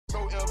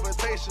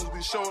invitations,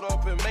 we showed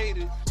up and made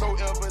it. No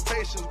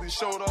invitations, we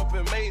showed up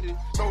and made it.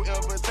 No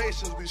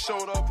invitations, we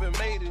showed up and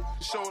made it.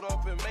 Showed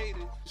up and made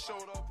it.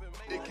 Showed up and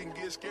made it. It can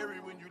get scary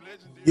when you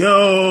legendary.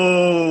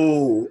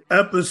 Yo,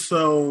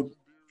 episode.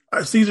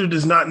 Caesar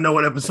does not know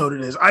what episode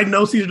it is. I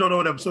know Caesar don't know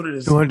what episode it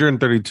is.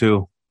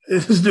 232.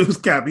 This dude's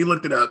cap. He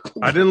looked it up.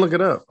 I didn't look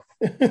it up.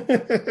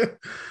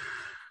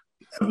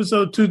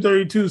 Episode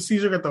 232.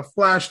 Caesar got the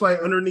flashlight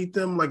underneath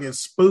him like it's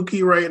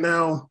spooky right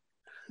now.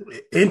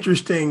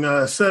 Interesting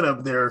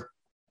setup there.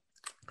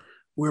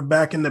 We're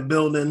back in the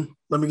building.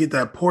 Let me get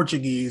that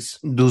Portuguese.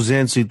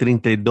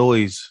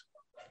 232.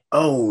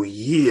 Oh,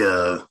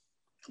 yeah.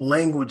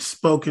 Language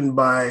spoken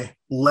by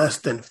less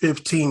than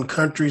 15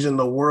 countries in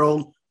the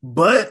world.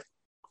 But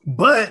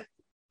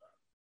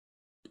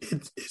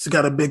it's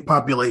got a big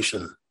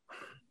population.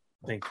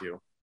 Thank you.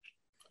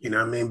 You know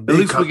what I mean? At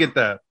least we get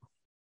that.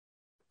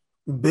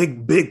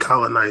 Big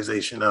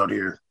colonization out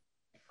here.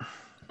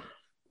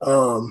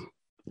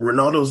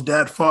 Ronaldo's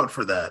dad fought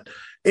for that.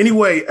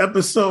 Anyway,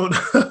 episode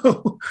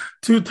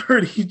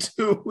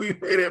 232, We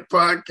Made It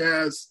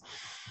podcast.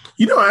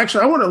 You know,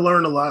 actually, I want to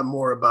learn a lot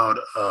more about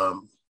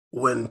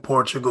when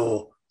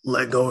Portugal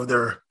let go of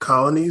their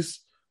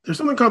colonies. There's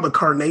something called the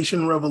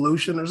Carnation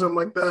Revolution or something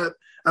like that.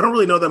 I don't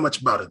really know that much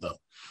about it, though.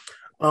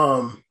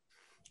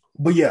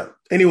 But yeah,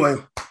 anyway,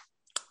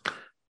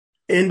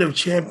 end of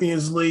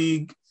Champions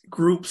League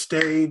group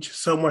stage.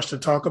 So much to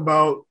talk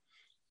about.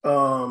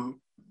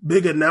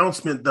 Big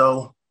announcement,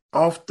 though,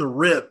 off the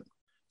rip.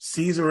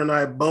 Caesar and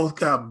I both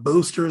got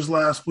boosters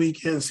last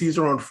weekend.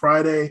 Caesar on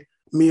Friday,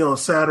 me on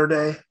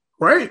Saturday,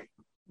 right?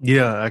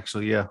 Yeah,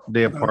 actually, yeah.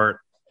 Day apart.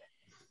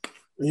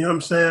 You know what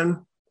I'm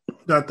saying?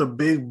 Got the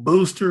big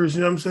boosters,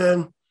 you know what I'm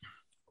saying?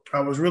 I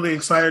was really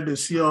excited to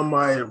see on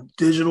my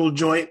digital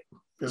joint.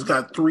 It's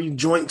got 3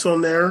 joints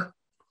on there.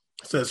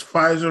 It says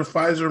Pfizer,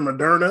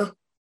 Moderna.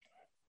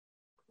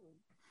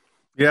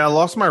 Yeah, I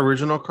lost my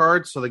original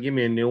card, so they gave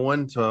me a new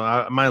one.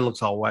 So mine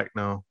looks all whack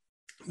now.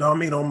 No, I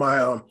mean on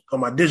my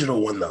digital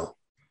one though.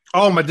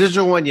 Oh, my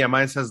digital one, yeah,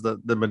 mine says the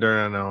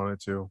Moderna now on it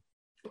too.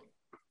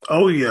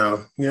 Oh yeah,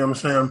 you know what I'm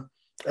saying.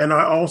 And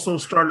I also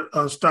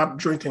stopped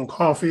drinking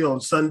coffee on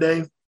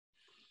Sunday.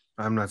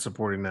 I'm not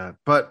supporting that,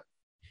 but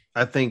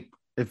I think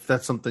if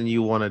that's something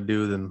you want to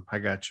do, then I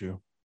got you.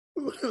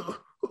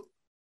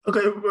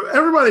 Okay,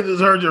 everybody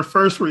deserves your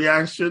first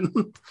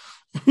reaction.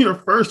 Your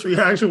first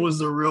reaction was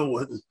the real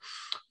one,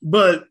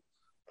 but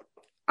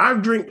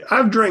I've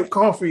drank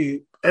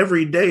coffee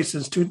every day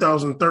since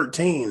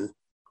 2013,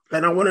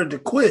 and I wanted to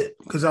quit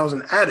because I was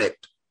an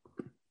addict.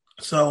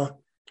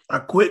 So I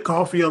quit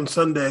coffee on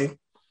Sunday.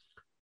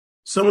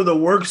 Some of the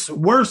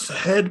worst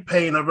head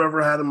pain I've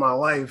ever had in my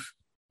life.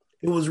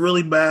 It was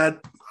really bad.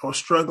 I was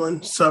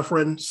struggling,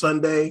 suffering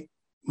Sunday,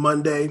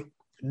 Monday,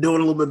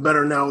 doing a little bit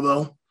better now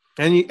though.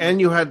 And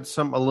you had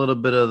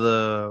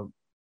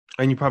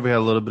and you probably had a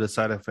little bit of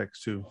side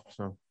effects too.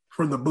 So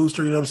from the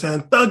booster, you know what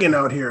I'm saying? Thugging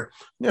out here.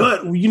 Yeah.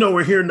 But, you know,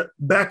 we're here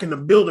back in the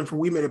building for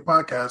We Made It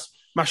podcast.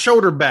 My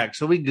shoulder back,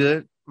 so we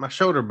good. My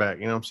shoulder back,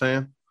 you know what I'm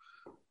saying?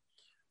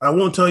 I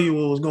won't tell you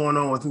what was going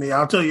on with me.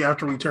 I'll tell you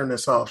after we turn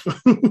this off.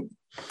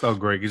 Oh,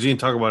 great, because you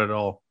didn't talk about it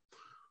all.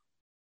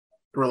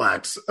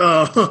 Relax.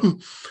 But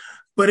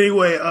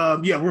anyway,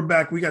 yeah, we're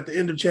back. We got the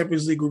end of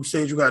Champions League group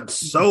stage. We got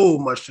so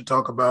much to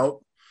talk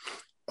about.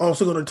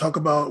 Also going to talk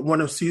about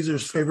one of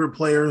Caesar's favorite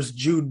players,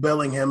 Jude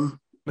Bellingham.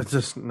 It's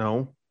just,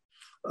 no.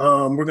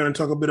 We're going to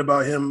talk a bit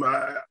about him.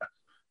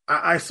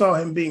 I saw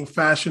him being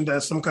fashioned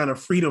as some kind of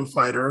freedom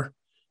fighter,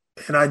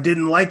 and I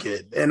didn't like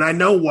it. And I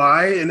know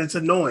why, and it's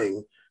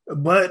annoying.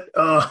 But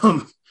we're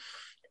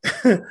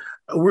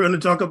going to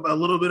talk a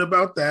little bit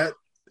about that.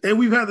 And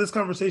we've had this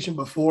conversation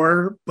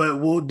before, but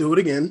we'll do it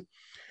again.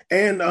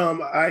 And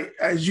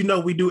as you know,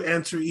 we do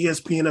answer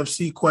ESPN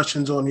FC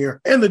questions on here.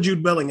 And the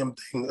Jude Bellingham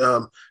thing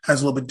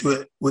has a little bit to do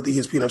it with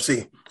ESPN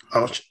FC.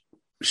 I'll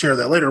share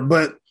that later.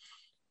 But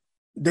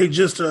they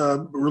just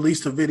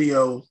released a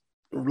video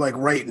like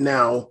right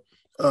now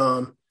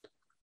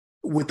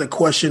with a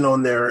question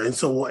on there. And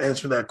so we'll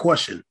answer that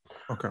question.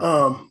 Okay.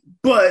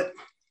 But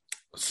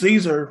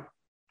Caesar,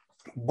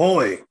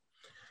 boy,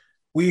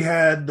 we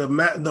had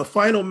the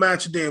final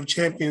match day of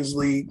Champions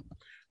League.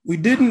 We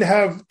didn't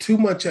have too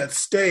much at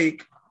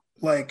stake,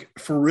 like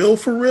for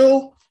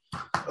real.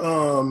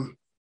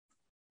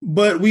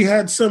 But we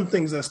had some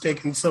things at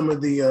stake in some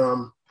of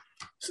the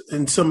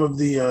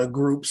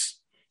groups.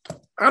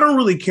 I don't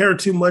really care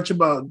too much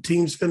about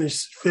teams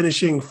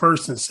finishing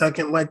first and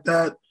second like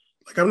that.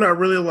 Like I'm not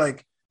really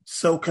like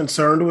so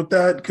concerned with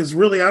that because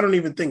really I don't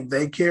even think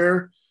they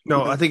care.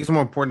 No, I think it's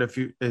more important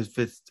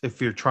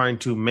if you're trying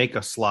to make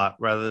a slot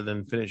rather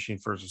than finishing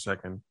first or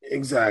second.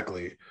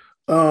 Exactly.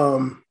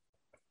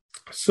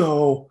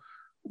 So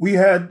we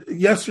had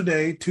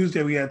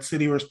Tuesday, we had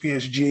City versus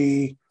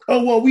PSG.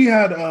 Oh, well, we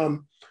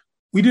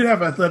did have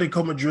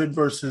Atletico Madrid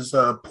versus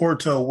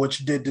Porto,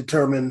 which did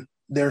determine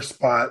their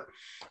spot.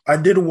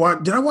 Did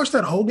I watch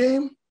that whole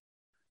game?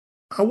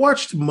 I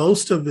watched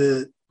most of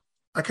it.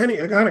 I kind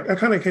of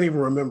can't even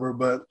remember,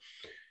 but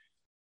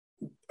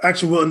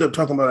Actually, we'll end up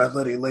talking about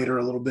Athletic later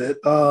a little bit.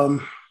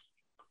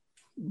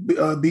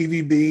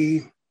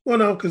 BVB. Well,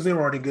 no, because they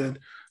were already good.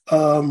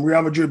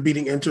 Real Madrid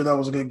beating Inter. That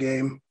was a good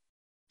game.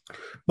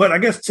 But I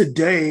guess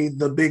today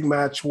the big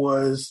match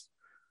was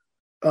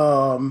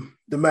the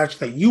match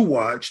that you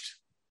watched.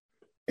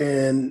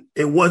 And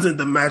it wasn't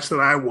the match that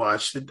I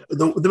watched.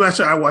 The match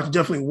that I watched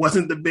definitely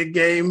wasn't the big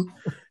game.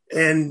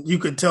 And you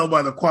could tell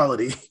by the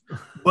quality.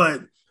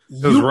 But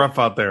it was rough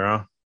out there,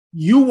 huh?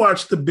 You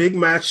watched the big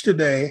match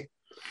today,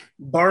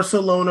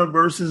 Barcelona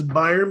versus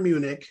Bayern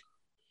Munich.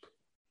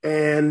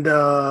 And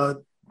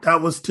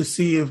that was to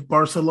see if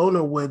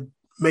Barcelona would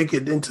make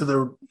it into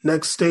the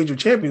next stage of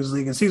Champions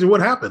League. And Caesar,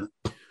 what happened?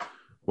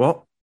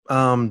 Well,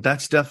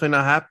 that's definitely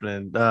not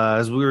happening.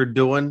 As we were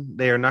doing,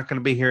 they are not going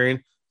to be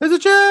hearing, there's a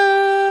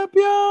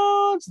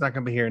champions. Not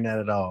going to be hearing that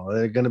at all.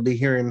 They're going to be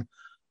hearing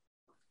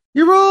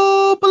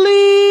Europa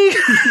League.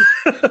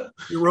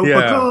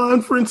 Europa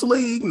Conference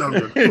League. No,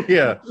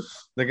 yeah.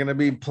 They're going to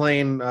be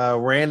playing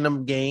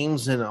random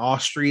games in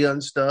Austria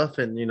and stuff.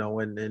 And,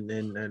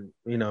 and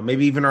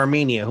maybe even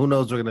Armenia. Who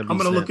knows? We're going to be I'm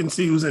going to look and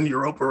see who's in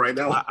Europa right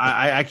now.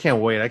 I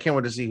can't wait. I can't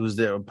wait to see who's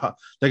there.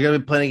 They're going to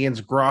be playing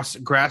against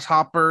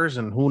grasshoppers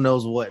and who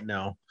knows what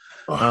now.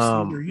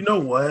 You know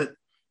what?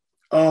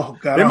 Oh,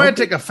 God. They might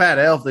take a fat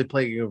L if they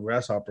play against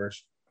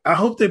grasshoppers. I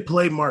hope they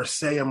play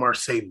Marseille and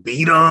Marseille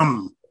beat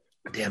them.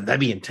 Damn, that'd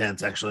be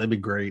intense, actually. That'd be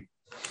great.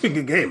 It'd be a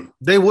good game.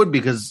 They would,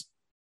 because,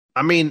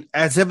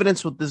 as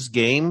evidence with this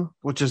game,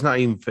 which is not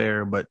even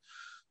fair, but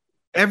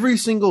every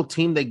single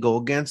team they go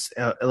against,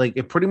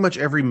 pretty much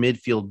every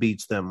midfield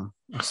beats them.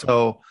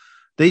 So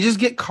they just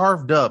get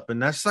carved up.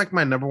 And that's like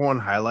my number one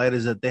highlight,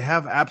 is that they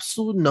have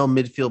absolutely no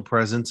midfield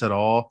presence at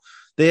all.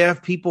 They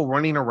have people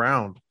running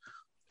around.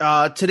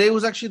 Today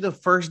was actually the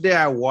first day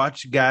I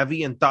watched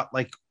Gavi and thought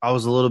I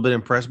was a little bit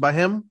impressed by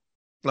him.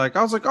 I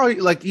was like, oh,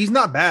 he's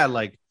not bad.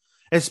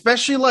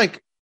 Especially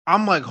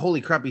I'm like, holy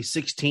crap, he's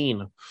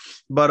 16.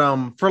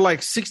 But for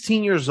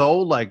 16 years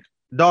old,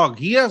 dog,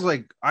 he has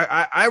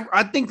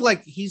I think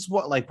he's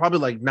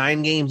probably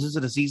 9 games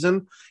into the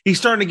season. He's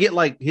starting to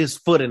get his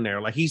foot in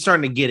there. He's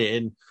starting to get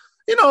it. And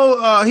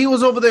he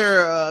was over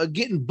there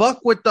getting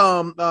buck with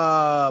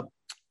what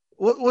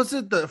was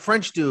it, the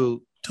French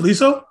dude?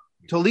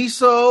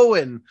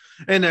 Tolisso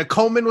and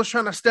Coleman was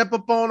trying to step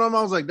up on him.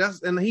 I was like,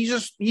 he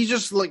just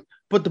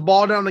put the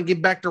ball down and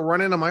get back to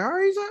running. I'm like, all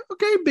right, he's like,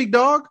 okay, big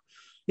dog.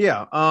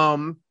 Yeah.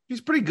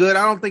 He's pretty good.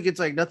 I don't think it's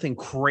nothing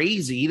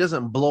crazy. He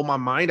doesn't blow my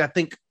mind. I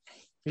think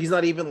he's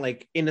not even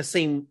in the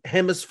same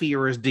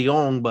hemisphere as De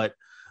Jong, but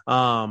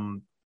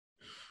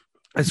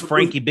as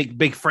Frankie,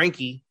 big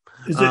Frankie.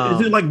 Is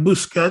it like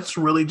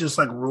Busquets really just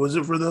ruins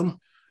it for them?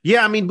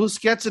 Yeah,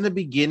 Busquets in the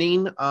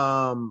beginning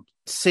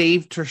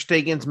saved Ter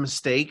Stegen's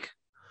mistake.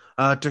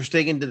 Ter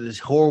Stegen did this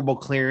horrible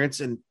clearance,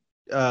 and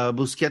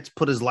Busquets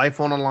put his life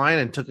on the line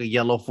and took a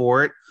yellow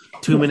for it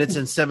 2 minutes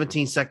and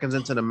 17 seconds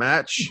into the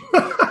match.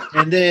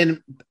 And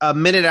then a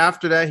minute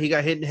after that, he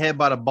got hit in the head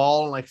by the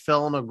ball and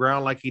fell on the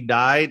ground like he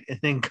died, and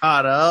then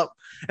got up.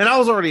 And I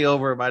was already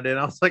over it by then.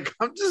 I was like,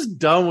 I'm just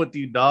done with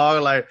you,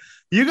 dog.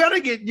 You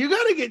gotta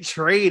get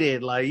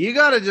traded. You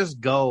gotta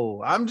just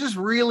go. I'm just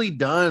really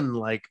done.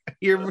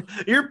 You're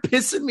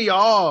pissing me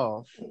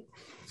off.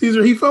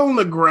 Caesar, he fell on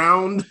the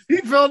ground. He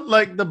felt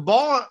like the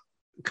ball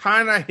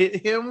kind of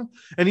hit him,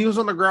 and he was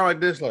on the ground like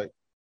this, and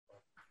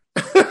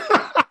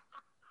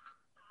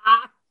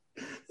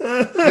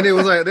it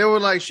was they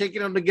were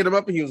shaking him to get him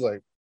up, and he was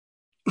like,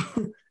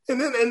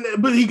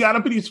 but he got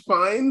up and he's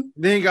fine.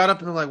 Then he got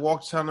up and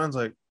walked down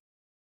and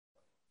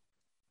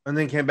and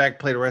then came back,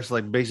 played the rest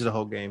basically the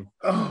whole game.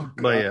 Oh,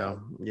 God. But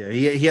yeah,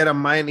 he had a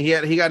mind.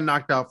 He got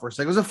knocked out for a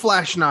second. It was a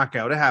flash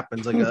knockout. It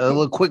happens. A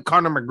little quick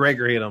Conor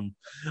McGregor hit him.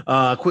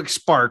 Quick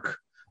spark.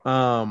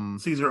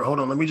 Caesar, hold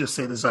on. Let me just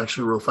say this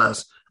actually real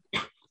fast.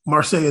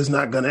 Marseille is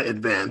not going to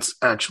advance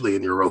actually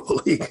in Europa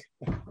League.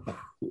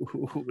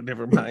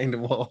 Never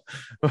mind. Well,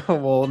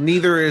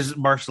 neither is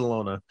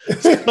Barcelona.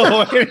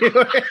 So,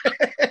 anyway,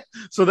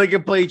 so they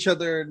can play each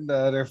other in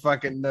their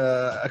fucking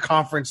a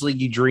conference league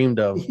you dreamed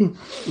of.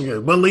 Yeah,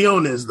 but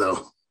Lyon is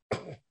though.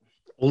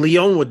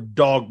 Lyon would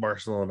dog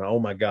Barcelona. Oh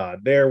my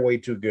God, they're way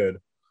too good.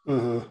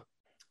 Mm-hmm.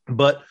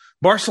 But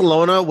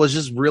Barcelona was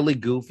just really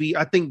goofy.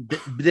 I think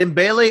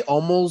Dembele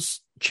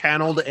almost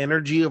channeled the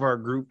energy of our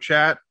group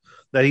chat.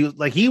 That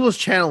he was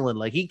channeling,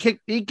 he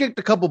kicked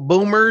a couple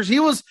boomers. He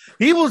was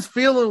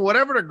feeling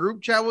whatever the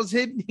group chat was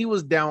hitting, he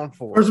was down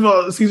for. First of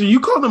all, Caesar,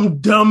 you called him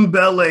dumb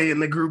Bele in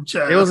the group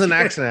chat. It was an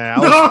accident.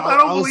 I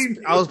don't believe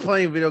you. I was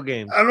playing video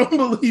games. I don't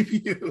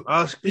believe you.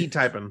 I was speed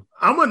typing.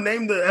 I'm gonna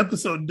name the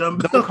episode Dumb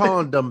Bele. Don't call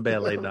him Dumb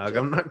Bele, dog.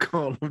 I'm not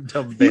calling him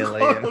Dumb You Bele.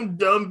 call him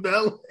Dumb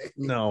Bele.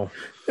 No.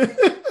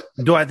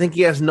 Do I think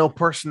he has no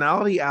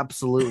personality?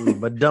 Absolutely,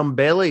 but Dumb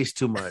Bele is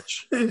too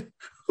much.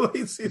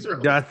 Wait, Caesar.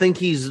 Do I think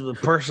he's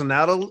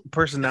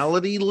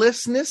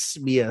personalitylessness?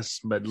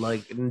 Yes, but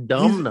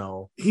dumb,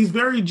 no. He's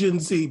very Gen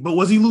Z, but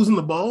was he losing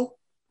the ball?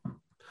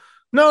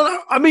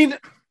 No. I mean,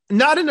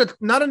 not in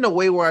a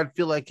way where I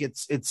feel like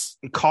it's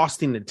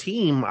costing the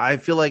team. I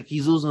feel like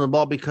he's losing the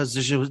ball because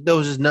there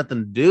was just nothing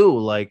to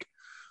do.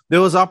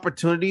 there was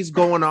opportunities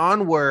going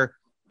on where,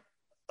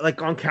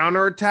 like on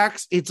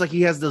counterattacks, it's like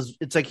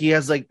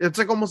it's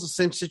like almost the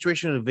same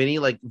situation with Vinny,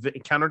 like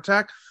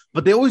counterattack,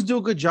 but they always do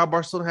a good job.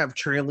 Barcelona have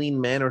trailing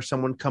men or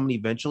someone coming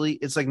eventually.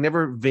 It's like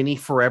never Vinny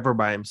forever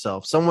by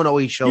himself. Someone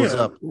always shows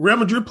up. Real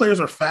Madrid players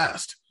are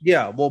fast.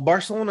 Yeah, well,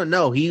 Barcelona,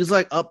 no, he's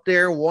like up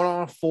there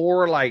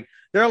 1-on-4. Like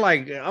they're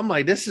like, I'm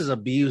like, this is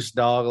abuse,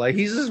 dog. Like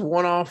he's just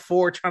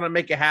 1-on-4 trying to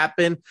make it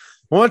happen.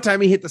 One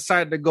time he hit the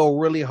side to go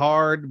really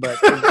hard, but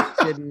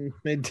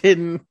it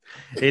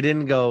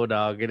didn't go,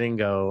 dog. It didn't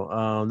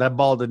go. That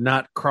ball did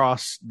not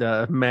cross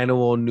the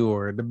Manuel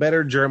Neuer. The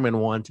better German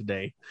won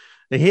today.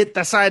 They hit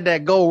the side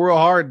that goal real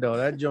hard though.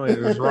 That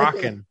joint was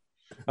rocking.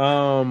 You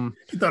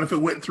thought if it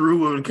went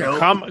through, it would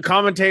count.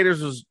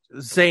 Commentators was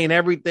saying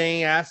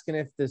everything, asking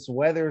if this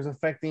weather is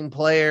affecting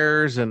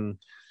players and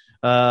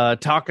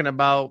talking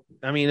about.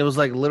 I mean, it was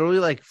like literally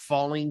like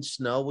falling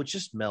snow, which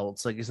just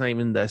melts. Like it's not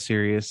even that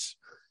serious.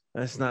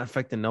 That's not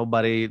affecting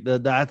nobody.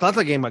 I thought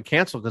the game got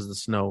canceled because of the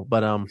snow,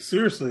 but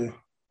seriously,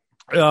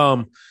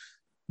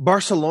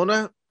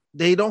 Barcelona,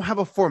 they don't have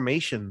a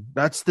formation.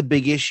 That's the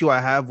big issue I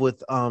have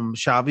with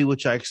Xavi,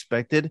 which I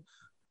expected.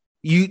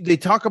 They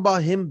talk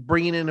about him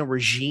bringing in a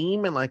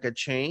regime and like a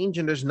change,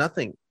 and there's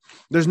nothing.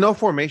 There's no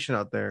formation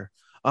out there.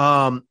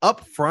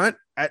 Up front,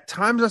 at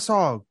times I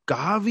saw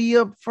Gavi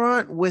up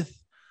front with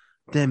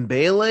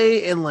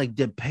Dembele and like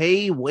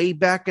Depay way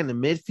back in the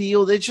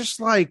midfield. It's just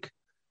like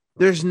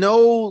there's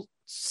no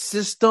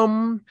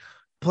system.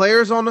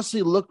 Players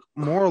honestly look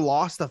more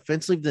lost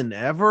offensively than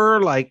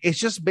ever. Like it's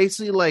just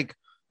basically like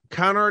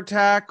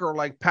counterattack or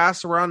like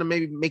pass around and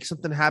maybe make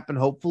something happen,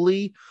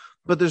 hopefully.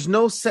 But there's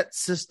no set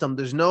system.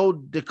 There's no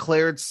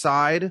declared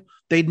side.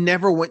 They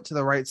never went to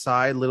the right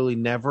side. Literally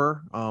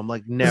never.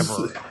 Like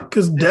never.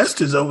 Because Dest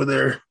is over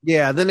there.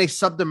 Yeah. Then they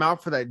subbed him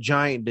out for that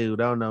giant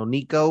dude. I don't know.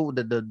 Nico,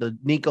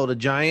 the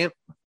giant.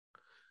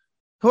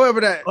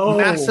 Whoever that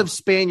massive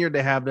Spaniard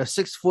they have, the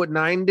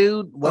 6'9"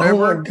 dude,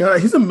 whatever. Oh my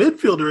God, he's a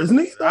midfielder, isn't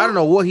he? I don't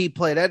know what he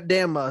played. That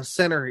damn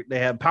center they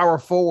have, power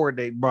forward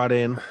they brought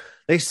in.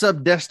 They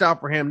subbed Dest out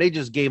for him. They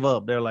just gave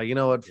up. They're like, you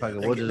know what? Fuck it.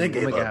 We'll make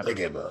it happen. They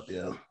gave up.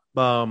 Yeah.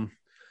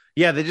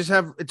 Yeah, they just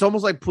have. It's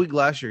almost like Puig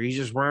last year. He's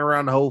just running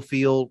around the whole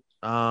field,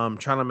 trying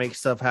to make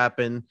stuff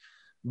happen.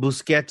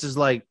 Busquets is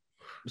like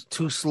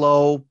too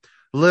slow.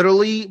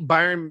 Literally,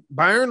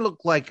 Bayern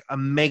looked like a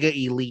mega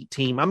elite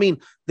team. I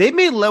mean, they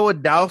made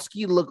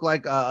Lewandowski look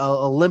like a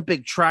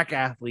Olympic track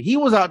athlete. He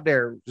was out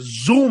there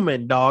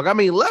zooming, dog. I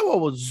mean, Lewa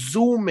was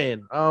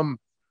zooming.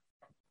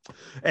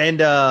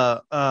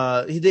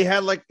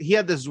 He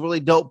had this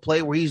really dope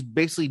play where he's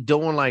basically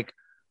doing like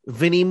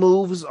Vinny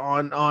moves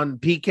on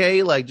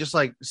PK, like just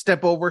like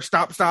step over,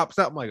 stop.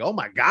 I'm like, oh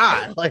my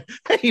God, like,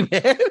 hey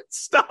man,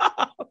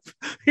 stop.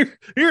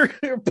 You're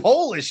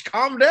Polish.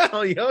 Calm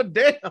down, yo.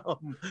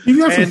 Damn.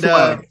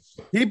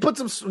 He put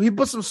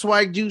some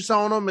swag juice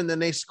on them, and then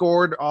they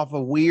scored off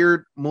a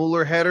weird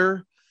Mueller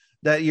header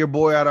that your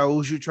boy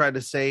Araujo tried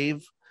to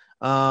save.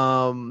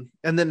 And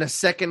then the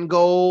second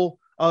goal,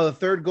 the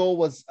third goal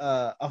was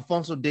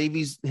Alphonso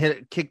Davies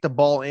kicked the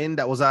ball in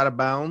that was out of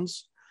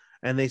bounds.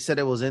 And they said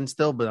it was in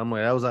still, but I'm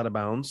like, that was out of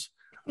bounds.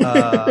 And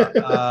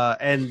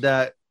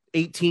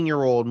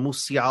 18-year-old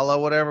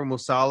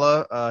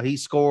Musiala, he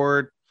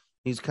scored.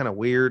 He's kind of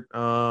weird.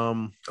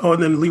 And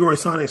then Leroy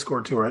Sané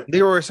scored too, right?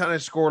 Leroy Sané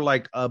scored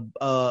like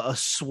a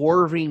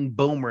swerving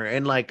boomer.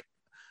 And like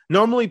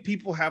normally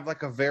people have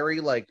like a very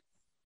like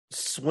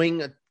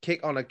swing a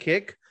kick on a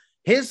kick.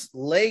 His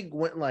leg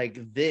went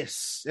like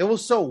this. It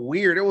was so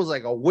weird. It was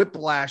like a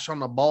whiplash on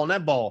the ball, and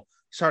that ball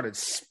started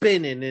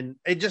spinning, and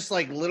it just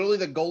like literally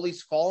the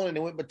goalie's falling and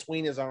it went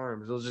between his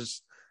arms. It was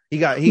just he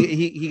got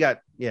it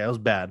was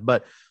bad.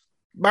 But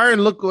Bayern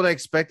looked what I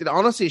expected.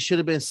 Honestly, it should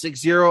have been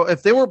 6-0.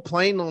 If they were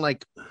playing on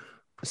like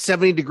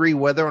 70-degree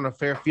weather on a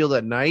fair field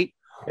at night,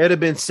 it'd have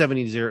been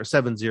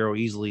 7-0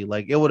 easily.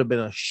 Like it would have been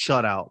a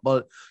shutout.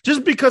 But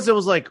just because it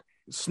was like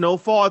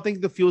snowfall, I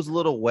think the field's a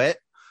little wet.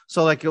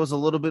 So like it was a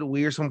little bit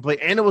weird. Someone played,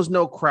 and it was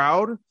no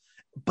crowd.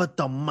 But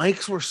the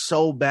mics were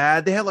so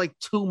bad. They had like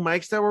 2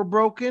 mics that were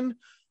broken,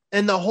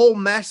 and the whole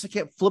match they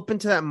kept flipping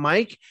to that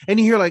mic, and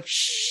you hear like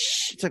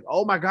shh. It's like,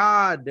 oh my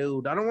God,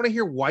 dude, I don't want to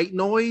hear white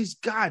noise.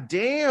 God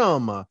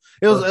damn.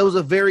 It was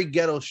a very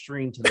ghetto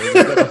stream today.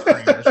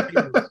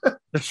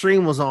 The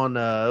stream was on it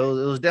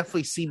was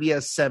definitely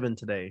CBS 7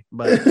 today.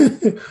 But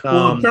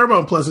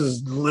Paramount Plus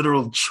is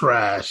literal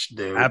trash,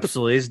 dude.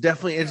 Absolutely. It's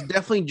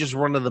definitely just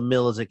run of the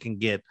mill as it can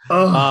get.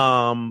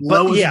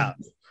 But yeah.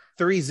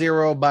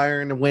 3-0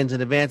 Bayern wins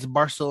in advance.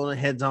 Barcelona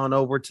heads on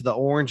over to the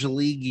Orange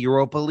League,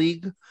 Europa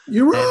League.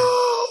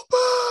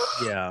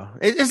 Yeah.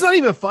 It's not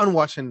even fun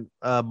watching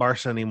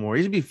Barca anymore. It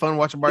used to be fun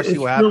watching Barca see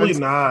what happens. Really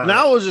not.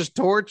 Now it's just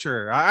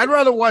torture. I'd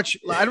rather watch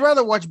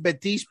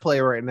Betis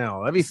play right now.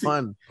 That'd be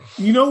fun.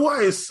 You know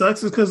why it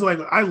sucks? Is because like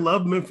I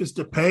love Memphis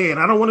Depay, and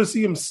I don't want to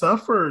see him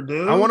suffer,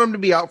 dude. I want him to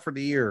be out for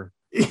the year.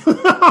 You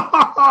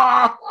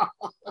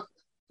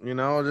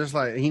know, just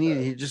like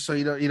just so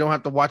you don't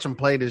have to watch him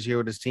play this year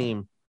with his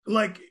team.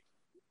 Like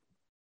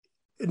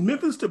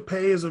Memphis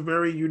Depay is a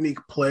very unique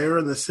player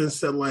in the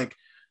sense that like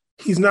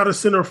he's not a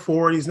center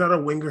forward. He's not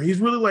a winger. He's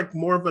really like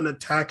more of an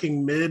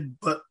attacking mid,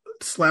 but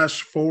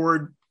slash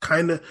forward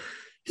kind of.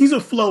 He's a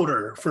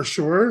floater for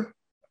sure,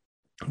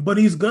 but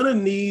he's going to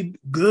need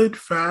good,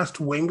 fast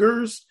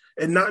wingers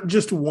and not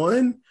just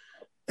one.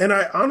 And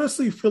I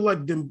honestly feel like,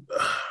 am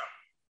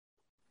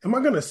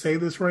I going to say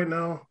this right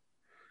now?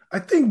 I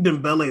think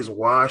Dembele's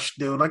washed,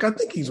 dude. Like, I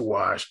think he's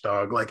washed,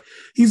 dog. Like,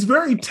 he's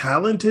very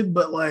talented,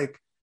 but like,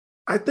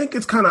 I think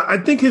his time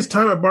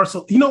at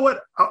Barcelona. You know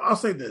what? I'll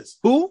say this.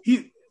 Who?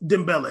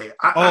 Dembele.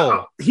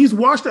 He's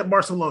washed at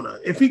Barcelona.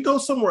 If he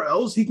goes somewhere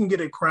else, he can get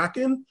it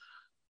cracking.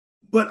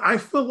 But I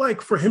feel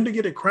like for him to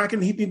get it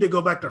cracking, he need to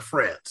go back to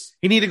France.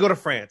 He need to go to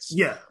France.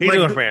 Yeah. He need to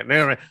go to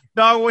France.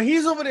 Dog, when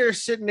he's over there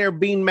sitting there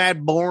being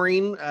mad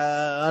boring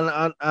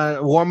on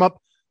warm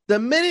up, the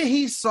minute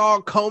he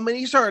saw Coleman,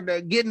 he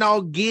started getting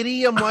all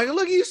giddy. I'm like,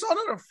 look, you saw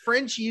another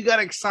Frenchie. You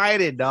got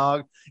excited,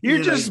 dog.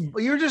 You're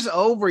just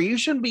over. You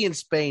shouldn't be in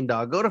Spain,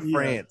 dog. Go to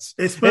France.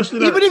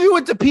 Especially even if you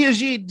went to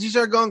PSG, you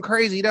start going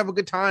crazy. You'd have a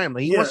good time.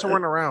 He wants to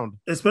run around.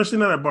 Especially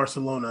not at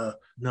Barcelona.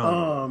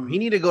 No, he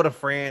need to go to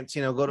France.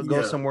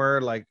 Go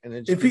somewhere like. And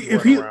then just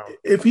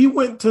if he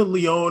went to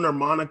Lyon or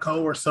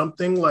Monaco or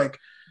something like,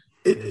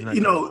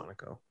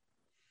 Monaco.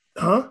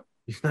 Huh?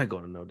 He's not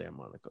going to no damn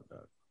Monaco,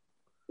 dog.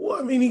 Well,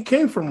 I mean, he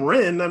came from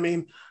Rennes. I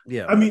mean,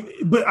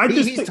 but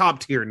he's top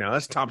tier now.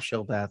 That's top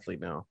shelf athlete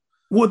now.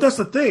 Well, that's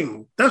the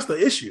thing. That's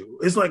the issue.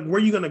 It's like, where are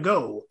you going to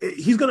go?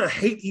 He's going to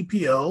hate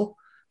EPL.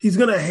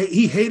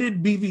 He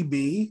hated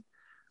BVB.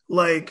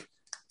 Like,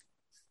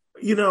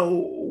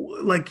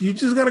 like you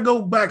just got to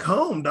go back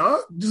home,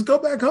 dog. Just go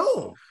back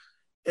home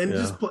and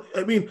just play.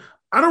 I mean,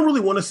 I don't really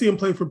want to see him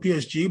play for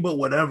PSG, but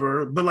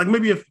whatever. But like,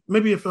 maybe if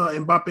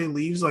Mbappe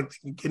leaves, like,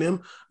 get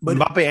him. But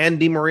Mbappe and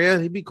Di Maria,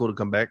 he'd be cool to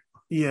come back.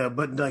 Yeah,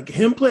 but like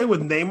him playing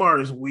with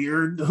Neymar is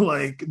weird.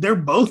 Like, they're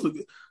both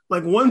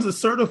like, one's a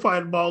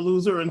certified ball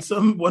loser and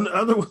one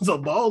other one's a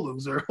ball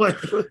loser. Like,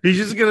 he's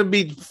just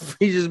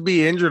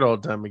be injured all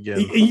the time again.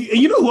 And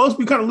you know who else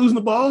be kind of losing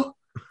the ball?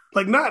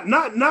 Like, not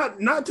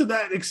to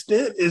that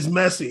extent is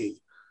Messi.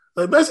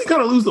 Like, Messi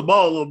kind of lose the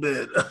ball a little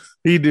bit.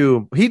 He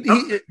do.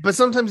 But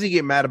sometimes he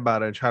get mad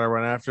about it and try to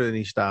run after it and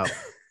he stop.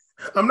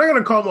 I'm not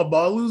gonna call him a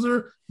ball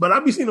loser, but I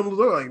be seeing him lose.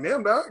 Like,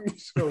 damn, dog, you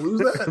just gonna lose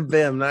that?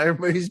 Damn, not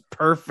everybody's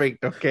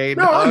perfect. Okay,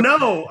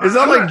 no, it's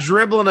not like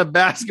dribbling a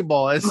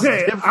basketball. It's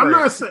different.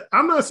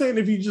 I'm not saying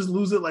if you just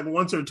lose it like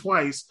once or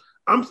twice.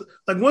 I'm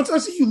like, once I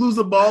see you lose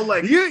the ball,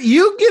 like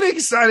you get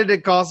excited to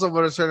call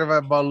someone a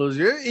certified ball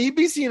loser. You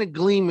be seeing a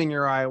gleam in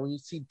your eye when you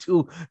see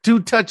two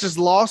touches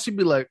lost. You'd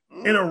be like,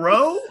 in a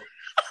row.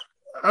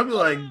 I'd be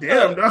like,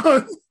 damn,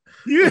 dog.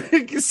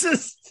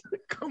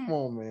 Come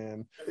on,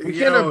 man. We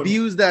can't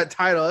abuse that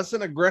title. That's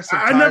an aggressive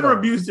title. I never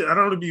abused it. I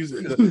don't abuse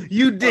it.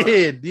 You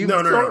did.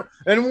 No.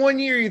 And 1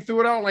 year you threw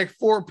it out like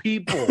 4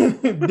 people.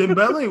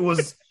 Dembele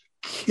was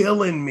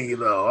killing me,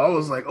 though. I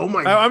was like, oh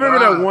my God. I remember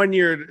that 1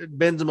 year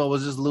Benzema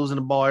was just losing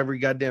the ball every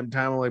goddamn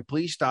time. I'm like,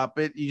 please stop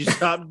it. You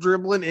stop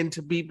dribbling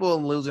into people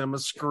and losing them a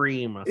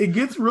scream. It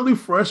gets really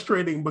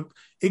frustrating, but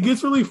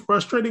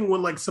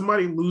when like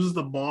somebody loses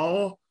the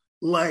ball,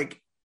 like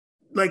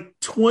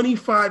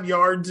 25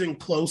 yards and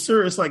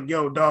closer. It's like,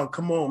 yo, dog,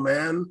 come on,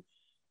 man.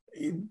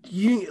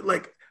 You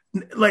like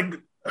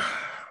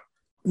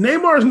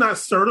Neymar's not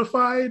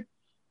certified,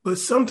 but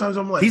sometimes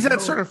I'm like, he's had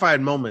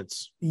certified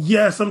moments.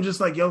 Yes, I'm just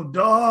like, yo,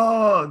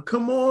 dog,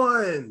 come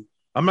on.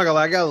 I'm not gonna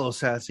lie, I got a little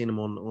sad seeing him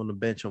on the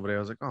bench over there. I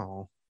was like,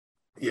 oh,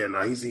 yeah,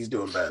 no, he's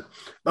doing bad.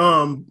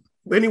 But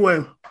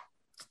anyway,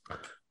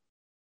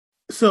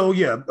 so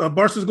yeah,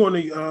 Barca's going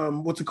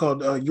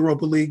to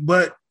Europa League,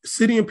 but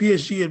City and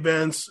PSG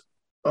advance.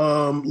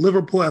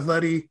 Liverpool,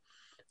 Atleti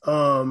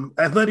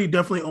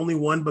definitely only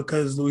won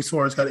because Luis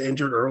Suarez got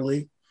injured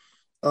early.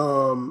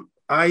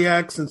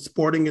 Ajax and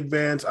Sporting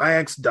advanced.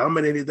 Ajax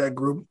dominated that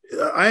group.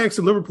 Ajax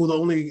and Liverpool the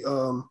only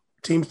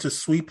teams to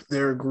sweep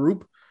their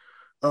group.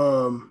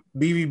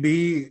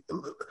 BVB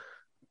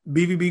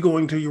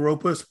going to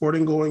Europa,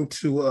 Sporting going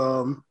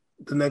to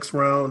the next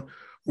round.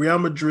 Real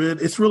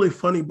Madrid. It's really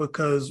funny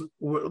because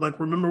like,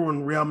 remember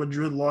when Real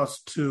Madrid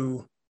lost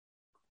to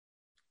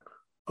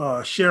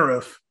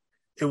Sheriff?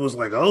 It was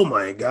like, oh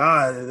my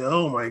God.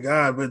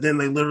 But then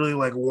they literally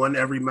like won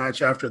every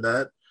match after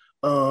that.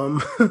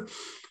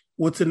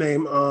 What's the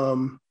name?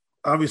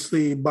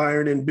 Obviously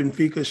Bayern and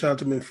Benfica, shout out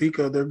to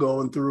Benfica. They're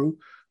going through.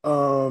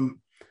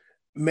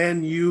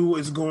 Man U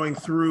is going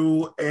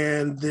through.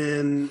 And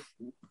then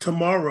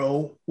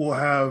tomorrow we'll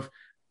have,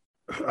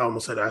 I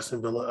almost said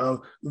Aston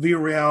Villa,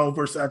 Villarreal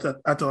versus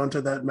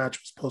Atalanta. That match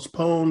was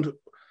postponed.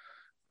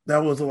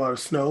 That was a lot of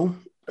snow.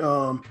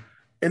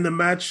 In the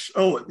match,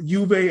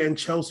 Juve and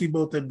Chelsea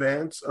both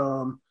advanced.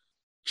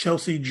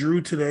 Chelsea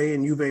drew today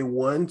and Juve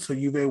won, so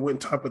Juve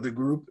went top of the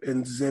group.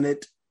 And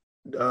Zenit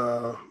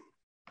Zenit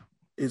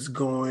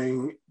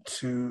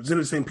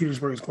St.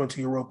 Petersburg is going to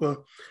Europa.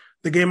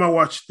 The game I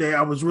watched today,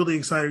 I was really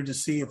excited to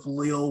see if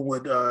Lille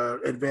would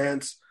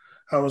advance.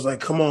 I was like,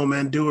 come on,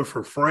 man, do it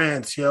for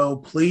France, yo,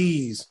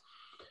 please.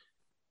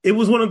 It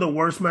was one of the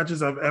worst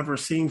matches I've ever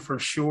seen for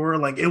sure.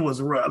 Like it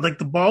was rough. Like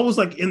the ball was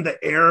like in the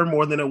air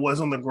more than it was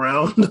on the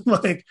ground.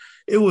 Like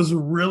it was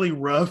really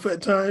rough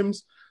at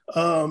times.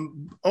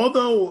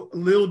 Although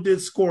Lille did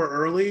score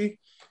early,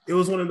 it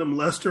was one of them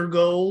Leicester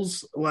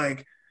goals.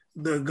 Like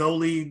the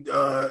goalie,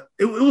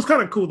 it was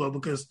kind of cool though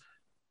because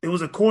it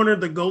was a corner.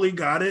 The goalie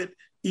got it.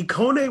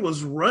 Ikone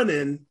was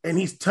running, and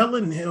he's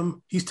telling the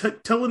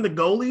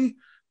goalie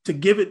to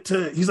give it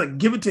to. He's like,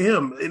 give it to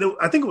him. And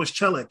I think it was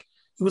Celik.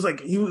 He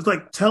was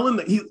like telling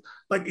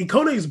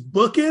Ikone's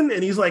booking,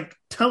 and he's like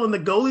telling the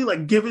goalie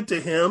like give it to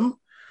him.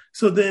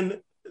 So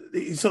the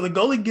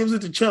goalie gives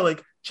it to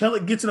Celik.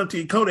 Celik gets it up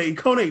to Ikone.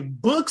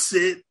 Ikone books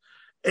it,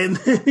 and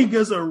then he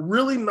gets a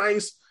really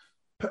nice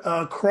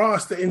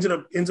cross that ends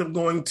up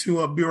going to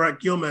Burak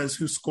Yilmaz,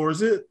 who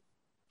scores it.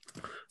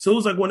 So it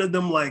was like one of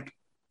them like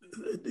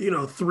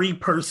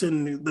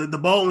 3-person. The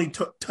ball only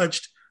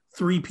touched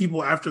 3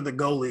 people after the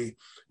goalie,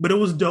 but it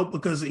was dope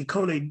because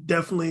Ikone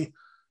definitely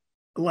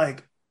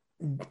like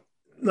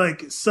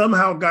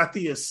somehow got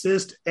the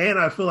assist, and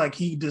I feel like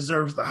he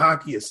deserves the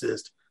hockey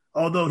assist.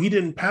 Although he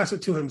didn't pass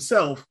it to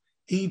himself,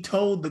 he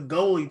told the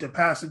goalie to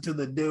pass it to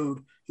the dude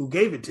who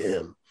gave it to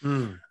him.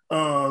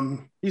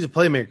 He's a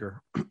playmaker.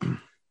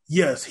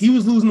 Yes, he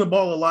was losing the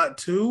ball a lot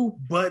too,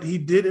 but he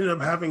did end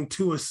up having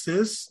 2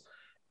 assists,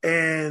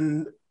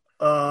 and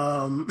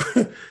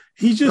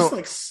he just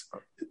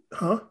I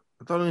thought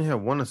he only had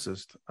 1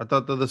 assist. I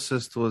thought the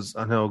assist was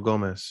Angel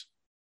Gomez.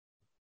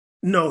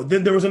 No,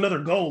 then there was another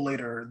goal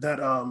later that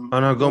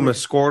Angel Gomez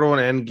scored one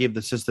and gave the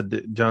assist to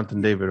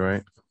Jonathan David,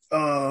 right?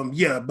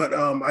 Yeah, but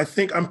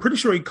I'm pretty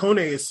sure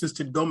Ikone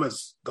assisted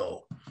Gomez's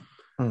goal.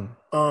 I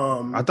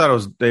thought it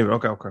was David.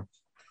 Okay.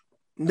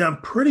 Now I'm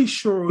pretty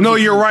sure. No,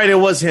 you're right. It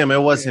was him.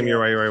 It was him. You're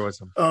right. It was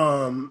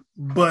him.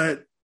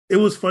 But it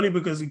was funny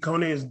because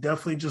Ikone is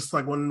definitely just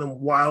like one of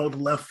them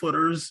wild left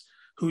footers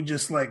who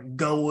just like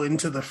go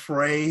into the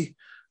fray,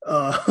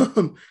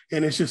 and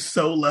it's just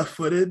so left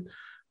footed.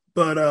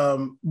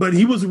 But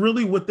he was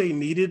really what they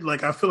needed.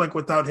 Like I feel like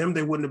without him,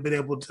 they wouldn't have been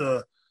able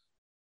to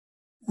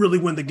really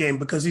win the game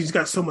because he's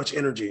got so much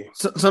energy.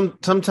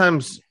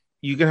 Sometimes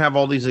you can have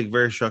all these like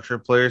very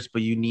structured players,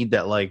 but you need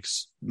that like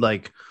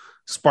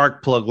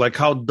spark plug, like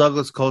how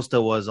Douglas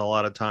Costa was a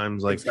lot of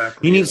times. Like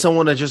exactly, you need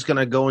someone that's just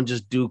gonna go and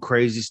just do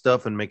crazy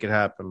stuff and make it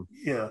happen.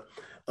 Yeah.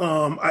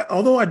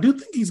 Although I do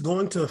think he's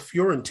going to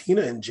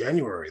Fiorentina in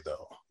January,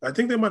 though. I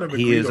think they might have.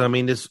 He is. I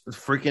mean, this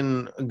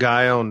freaking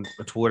guy on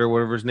Twitter,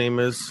 whatever his name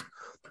is,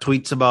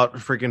 tweets about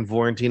freaking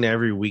Fiorentina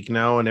every week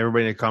now, and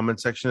everybody in the comment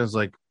section is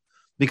like,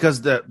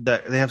 because that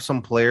they have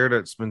some player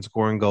that's been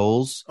scoring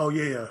goals. Oh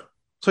yeah.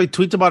 So he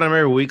tweets about him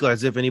every week, like,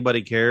 as if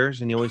anybody cares,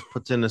 and he always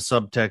puts in the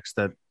subtext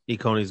that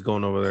Ikone's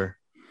going over there.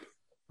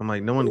 I'm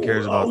like, no one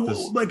cares about this.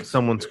 Like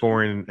someone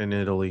scoring in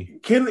Italy.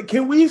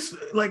 Can we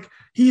like?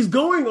 He's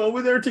going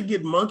over there to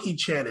get monkey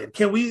chanted.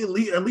 Can we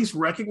at least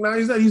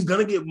recognize that he's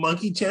gonna get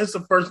monkey chants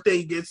the first day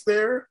he gets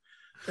there?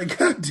 Like,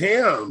 God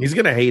damn, he's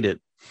gonna hate it.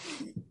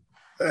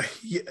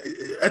 Yeah,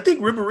 I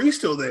think Ribéry's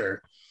still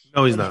there.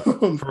 No, he's not.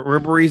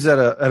 Ribéry's at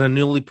a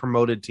newly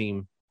promoted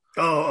team.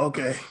 Oh,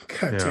 okay.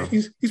 God damn,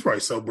 he's probably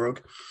so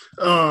broke.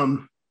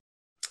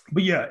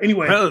 But yeah,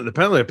 anyway.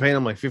 Apparently they're paying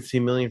him like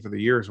 $15 million for the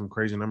year or some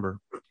crazy number.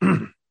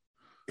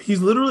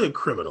 He's literally a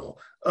criminal.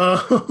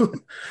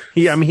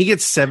 He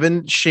gets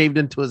 7 shaved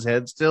into his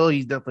head still.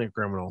 He's definitely a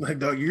criminal. Like,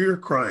 dog, you're a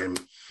crime.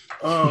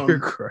 You're a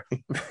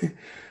crime.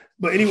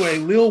 But anyway,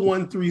 Lille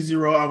won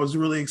 3-0. I was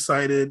really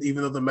excited,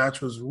 even though the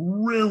match was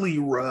really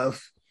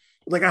rough.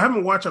 Like, I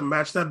haven't watched a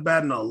match that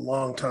bad in a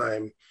long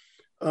time.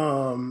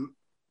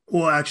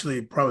 Well,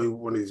 actually, probably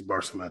one of these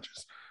Barca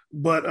matches.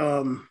 But,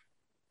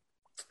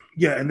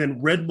 yeah, and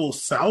then Red Bull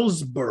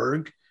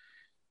Salzburg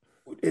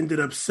ended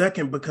up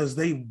second because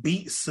they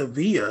beat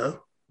Sevilla,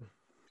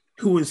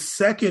 who is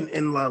second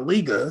in La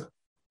Liga.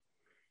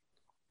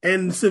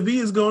 And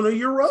Sevilla's going to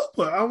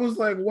Europa. I was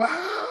like,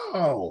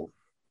 wow.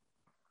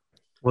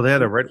 Well, they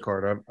had a red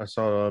card. I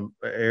saw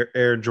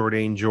Air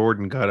Jordan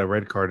got a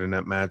red card in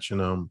that match,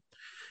 and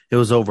it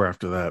was over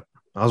after that.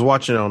 I was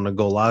watching it on the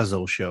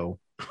Golazo show.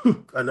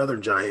 Another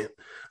giant.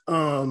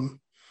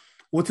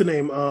 What's the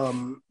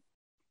name?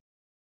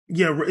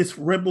 Yeah, it's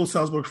Red Bull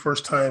Salzburg's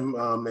first time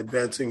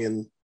advancing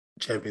in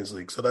Champions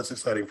League, so that's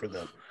exciting for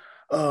them.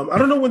 I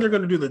don't know when they're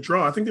going to do the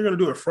draw. I think they're going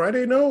to do it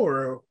Friday,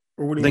 or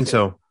what do you think?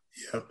 So.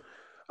 Yeah.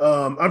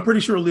 I'm pretty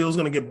sure Lille's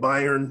going to get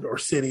Bayern or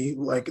City.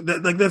 Like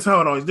that's how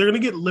it always. They're going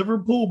to get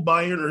Liverpool,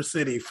 Bayern, or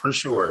City for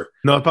sure.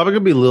 No, it's probably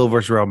going to be Lille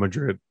versus Real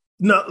Madrid.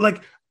 No,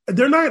 like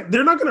they're not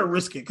going to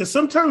risk it because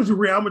sometimes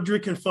Real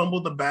Madrid can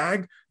fumble the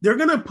bag. They're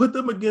going to put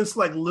them against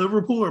like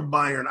Liverpool or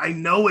Bayern. I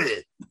know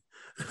it.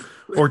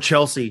 Or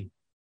Chelsea.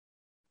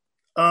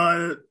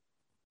 No,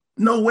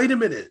 wait a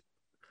minute.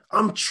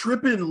 I'm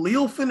tripping.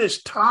 Lille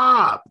finished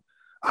top.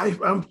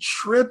 I'm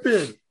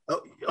tripping.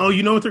 Oh,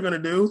 you know what they're going to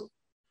do?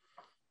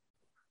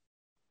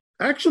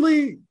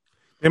 Actually,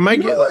 they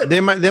might get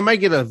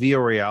a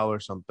Villarreal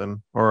or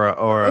something, or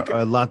a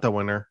Atalanta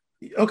winner.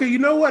 Okay, you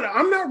know what?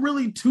 I'm not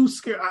really too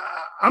scared.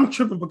 I'm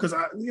tripping because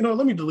let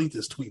me delete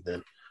this tweet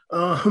then.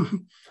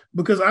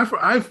 because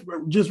I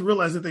just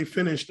realized that they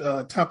finished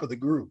top of the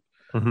group.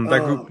 Mm-hmm.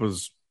 That group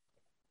was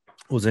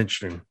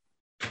interesting.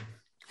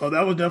 Oh,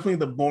 that was definitely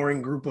the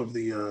boring group of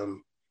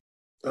the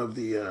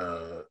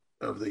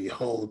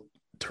whole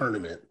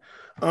tournament.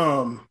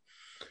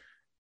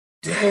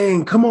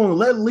 Dang, come on,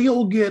 let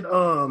Leo get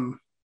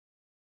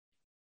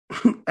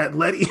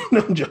Atleti.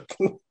 No, I'm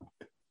joking.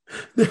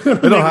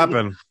 It'll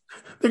happen.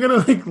 They're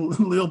gonna make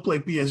Leo play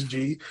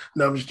PSG.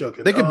 No, I'm just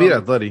joking. They could beat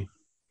Atleti.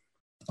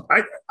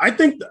 I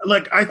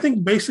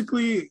think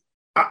basically,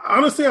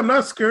 honestly, I'm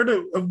not scared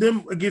of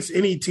them against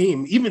any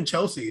team, even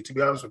Chelsea. To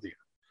be honest with you,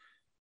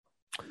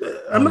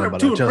 I'm not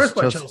too impressed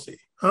by Chelsea.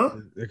 Huh?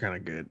 They're kind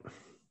of good.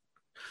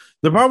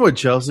 The problem with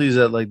Chelsea is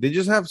that like they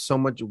just have so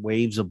much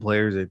waves of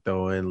players they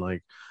throw in.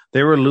 Like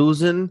they were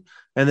losing,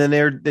 and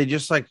then they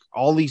just like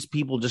all these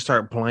people just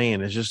start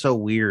playing. It's just so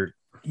weird.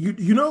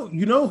 You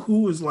know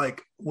who is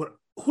like what?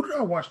 Who did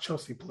I watch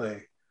Chelsea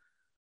play?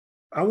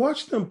 I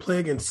watched them play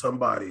against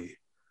somebody.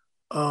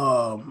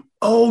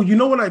 Oh, you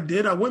know what I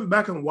did? I went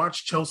back and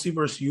watched Chelsea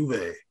versus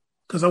Juve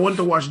because I wanted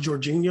to watch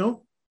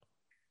Jorginho.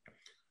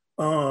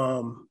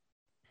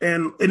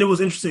 And it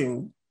was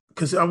interesting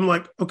because I'm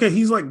like, okay,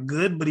 he's like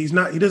good, but he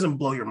doesn't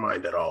blow your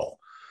mind at all.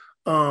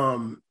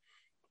 You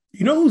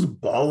know who's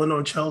balling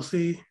on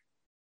Chelsea?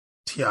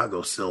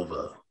 Thiago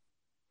Silva.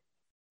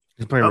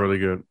 He's playing really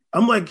good.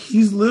 I'm like,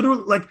 he's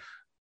literally like,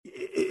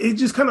 it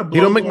just kind of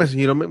blows.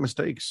 You don't make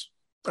mistakes.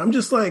 I'm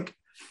just like,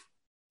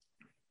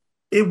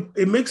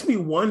 it makes me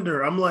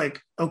wonder. I'm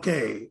like,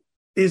 okay,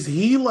 is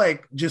he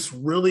like just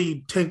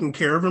really taking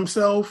care of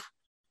himself,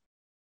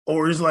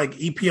 or is like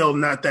EPL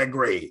not that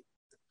great?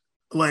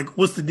 Like,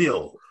 what's the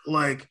deal?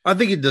 Like, I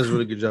think he does a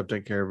really good job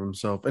taking care of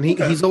himself, and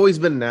he's always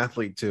been an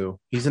athlete too.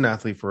 He's an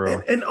athlete for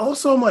real. And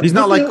also, I'm like, he's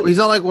not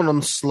like one of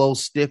them slow,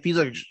 stiff. He's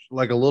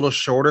like a little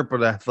shorter,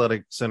 but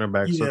athletic center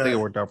back. So I think it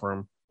worked out for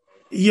him.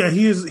 Yeah,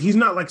 he's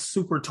not like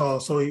super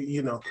tall, so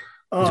he's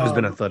always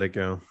been athletic,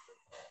 yeah.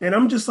 And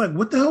I'm just like,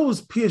 what the hell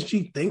was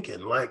PSG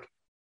thinking? Like,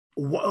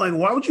 why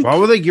would you? Why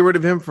would they get rid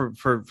of him for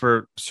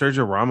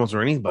Sergio Ramos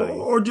or anybody,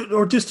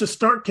 or just to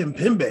start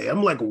Kimpembe?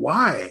 I'm like,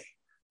 why?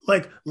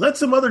 Like, let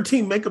some other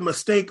team make a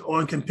mistake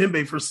on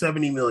Kimpembe for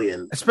 $70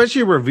 million,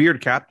 especially a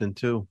revered captain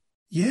too.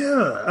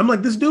 Yeah, I'm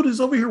like, this dude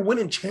is over here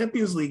winning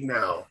Champions League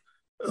now.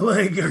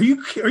 Like, are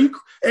you?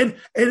 And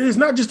it's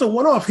not just a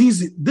one-off.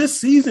 This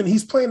season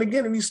he's playing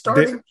again, and he's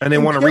starting. And they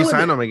want to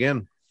re-sign him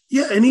again.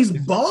 Yeah, and he's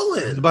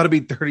balling. He's about to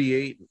be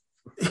 38.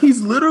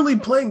 He's literally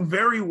playing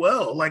very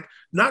well. Like,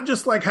 not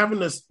just like having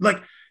this.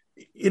 Like,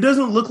 it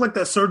doesn't look like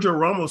that Sergio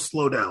Ramos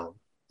slowdown.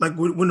 Like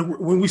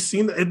when we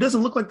seen that, it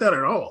doesn't look like that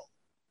at all.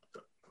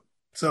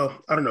 So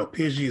I don't know.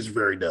 PSG is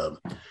very dumb.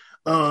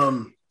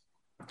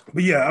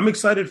 But yeah, I'm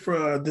excited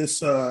for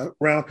this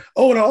round.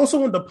 Oh, and I also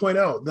wanted to point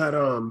out that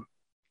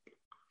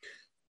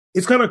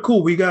it's kind of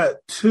cool. We got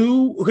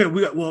four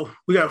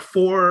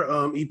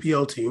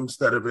EPL teams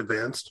that have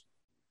advanced,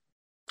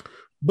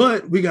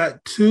 but we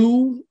got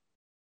two.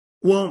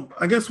 Well,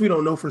 I guess we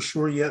don't know for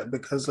sure yet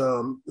because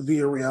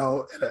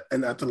Villarreal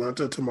and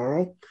Atalanta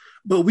tomorrow,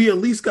 but we at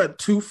least got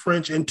two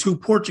French and two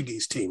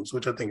Portuguese teams,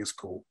 which I think is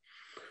cool.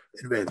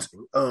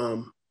 Advancing.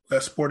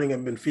 Got Sporting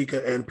and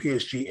Benfica and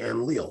PSG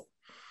and Lille.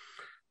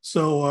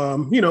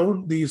 So,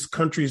 these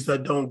countries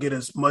that don't get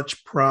as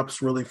much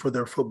props really for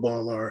their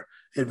football are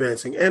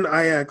advancing. And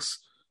Ajax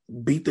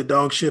beat the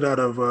dog shit out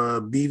of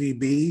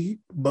BVB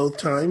both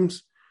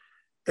times.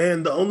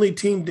 And the only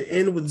team to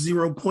end with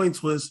 0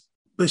 points was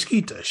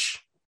Besiktas.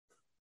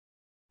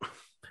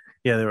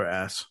 Yeah, they were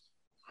ass.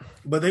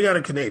 But they got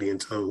a Canadian,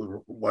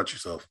 so watch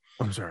yourself.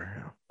 I'm sorry.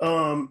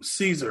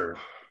 Caesar.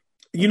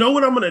 You know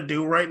what I'm going to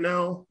do right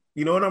now?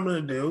 You know what I'm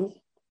going to do?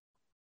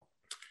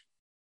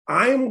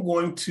 I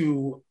want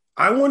to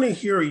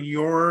hear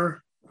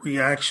your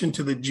reaction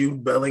to the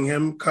Jude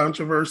Bellingham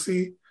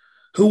controversy,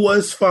 who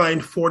was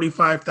fined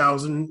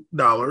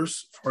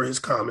 $45,000 for his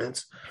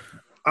comments.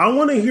 I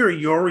want to hear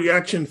your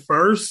reaction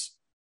first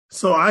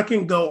so I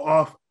can go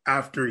off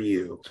after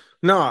you.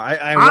 No,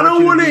 I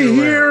don't want to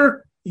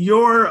hear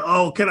your,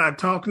 can I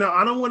talk now?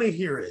 I don't want to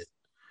hear it.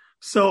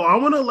 So I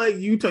want to let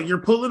you talk. You're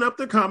pulling up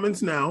the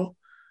comments now.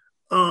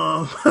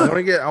 I want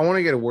to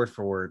get a word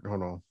for word.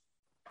 Hold on.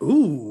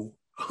 Ooh,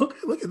 okay.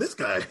 Look at this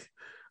guy.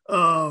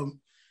 Look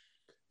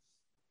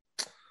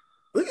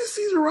at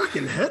Caesar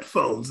rocking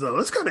headphones though.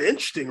 That's kind of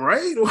interesting,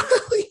 right? What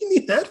do you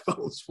need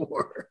headphones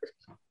for?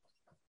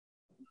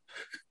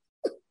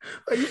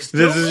 This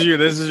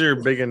is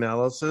your big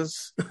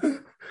analysis.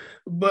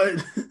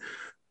 But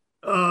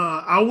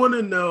I want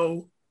to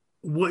know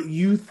what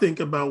you think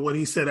about what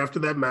he said after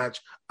that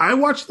match. I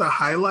watched the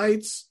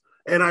highlights.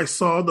 And I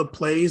saw the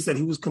plays that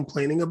he was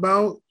complaining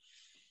about.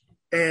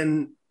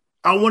 And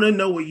I want to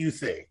know what you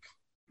think.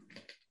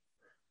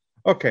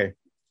 Okay.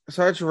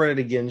 So I just read it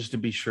again just to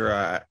be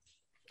sure.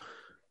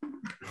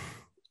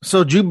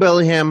 So Jude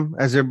Bellingham,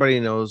 as everybody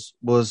knows,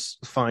 was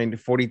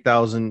fined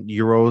 40,000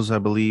 euros, I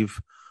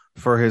believe,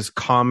 for his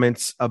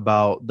comments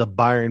about the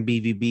Bayern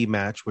BVB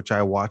match, which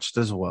I watched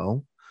as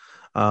well.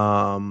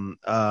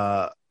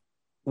 Where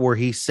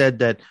he said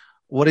that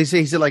what did he say?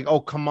 He said, like, oh,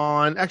 come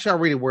on. Actually, I'll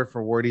read it word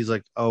for word. He's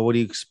like, oh, what do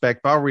you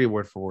expect? But I'll read it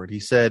word for word. He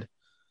said,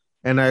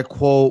 and I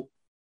quote,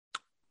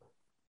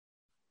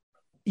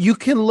 you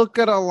can look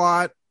at a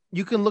lot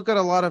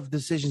of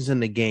decisions in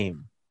the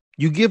game.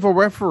 You give a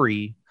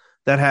referee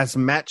that has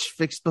match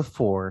fixed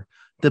before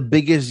the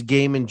biggest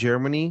game in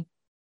Germany.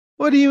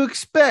 What do you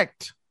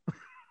expect?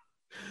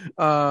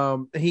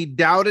 He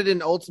doubted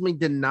and ultimately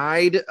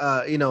denied.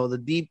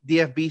 The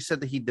DFB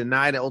said that he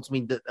denied and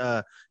ultimately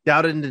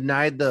doubted and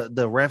denied the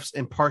refs'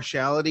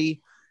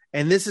 impartiality.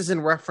 And this is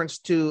in reference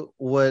to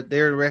what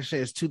their reaction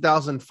is.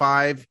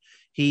 2005,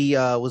 he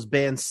was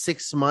banned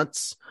 6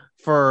 months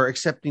for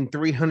accepting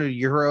 300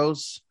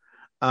 euros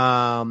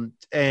and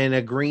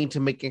agreeing to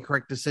make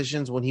incorrect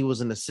decisions when he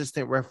was an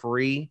assistant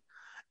referee.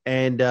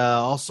 And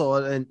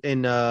also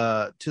in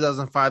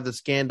 2005, the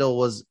scandal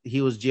was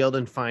he was jailed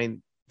and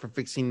fined for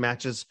fixing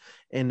matches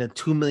in a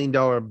 $2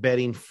 million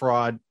betting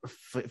fraud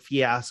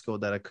fiasco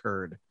that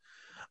occurred.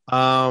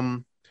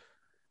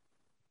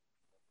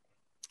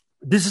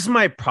 This is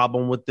my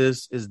problem with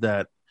this, is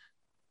that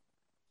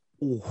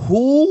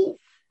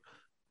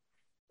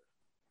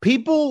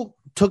people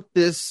took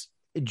this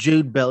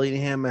Jude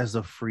Bellingham as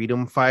a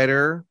freedom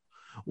fighter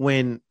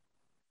when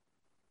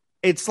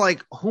it's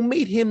like, who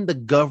made him the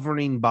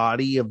governing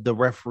body of the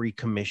referee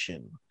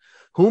commission?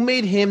 Who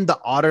made him the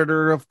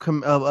auditor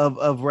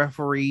of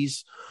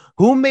referees?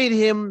 Who made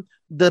him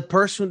the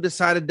person who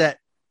decided that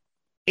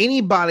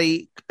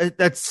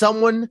if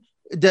someone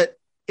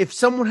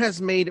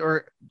has made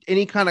or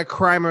any kind of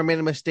crime or made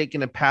a mistake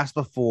in the past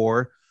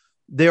before,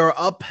 they are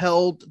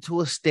upheld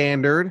to a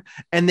standard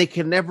and they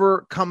can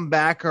never come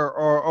back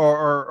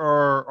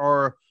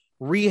or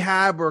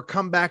rehab or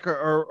come back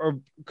or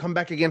come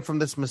back again from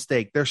this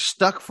mistake. They're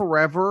stuck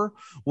forever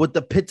with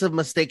the pits of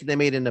mistake they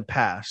made in the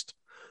past.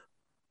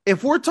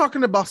 If we're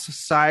talking about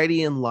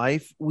society and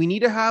life, we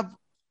need to have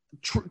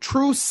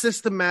true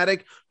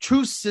systematic,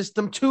 true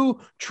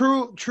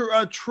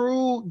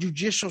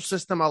judicial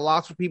system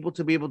allows for people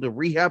to be able to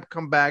rehab,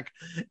 come back,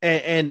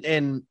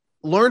 and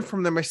learn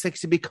from their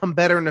mistakes to become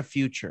better in the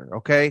future.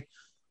 Okay.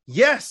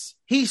 Yes,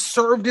 he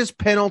served his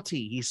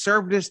penalty. He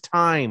served his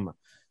time.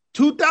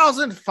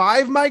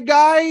 2005, my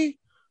guy,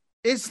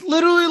 it's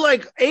literally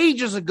like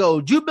ages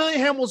ago. Jude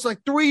Bellingham was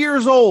like 3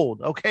 years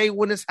old. Okay.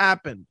 When this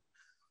happened.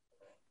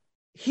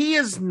 He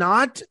is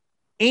not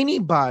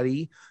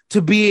anybody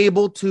to be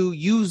able to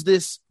use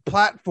this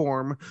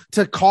platform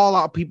to call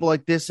out people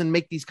like this and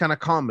make these kind of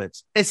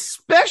comments,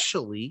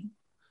 especially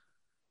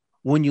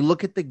when you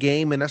look at the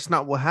game and that's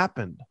not what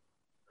happened.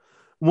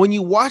 When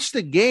you watch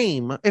the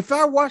game, if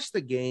I watched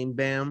the game,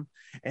 Bam,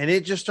 and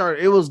it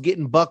was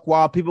getting buck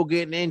wild, people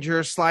getting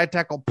injured, slide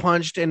tackle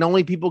punched, and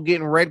only people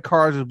getting red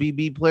cards with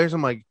BB players,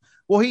 I'm like,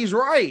 well, he's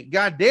right.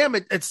 God damn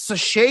it. It's a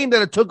shame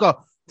that it took a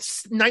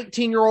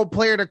 19-year-old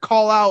player to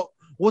call out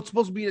what's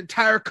supposed to be an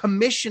entire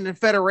commission and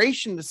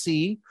federation to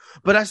see,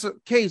 but that's the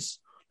case.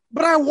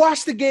 But I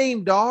watched the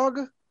game, dog.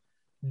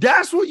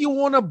 That's what you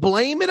want to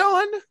blame it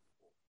on?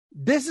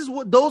 This is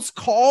what those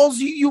calls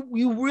you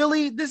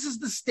really, this is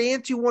the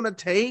stance you want to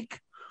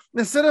take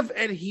instead of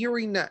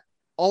adhering to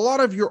a lot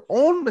of your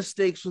own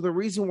mistakes for the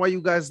reason why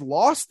you guys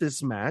lost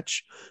this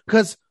match.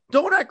 Because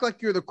don't act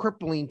like you're the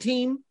crippling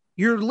team.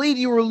 You were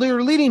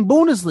leading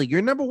Bundesliga.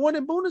 You're number one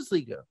in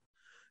Bundesliga.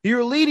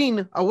 You're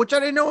leading, which I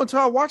didn't know until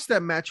I watched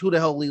that match. Who the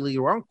hell lead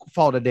you? I don't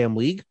follow the damn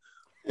league.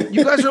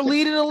 You guys are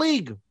leading the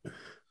league.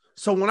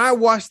 So when I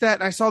watched that,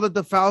 I saw that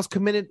the fouls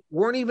committed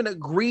weren't even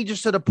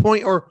egregious to the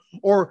point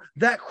or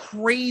that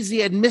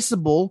crazy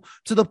admissible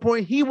to the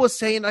point he was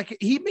saying, like,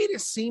 he made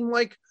it seem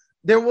like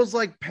there was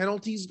like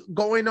penalties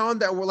going on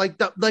that were like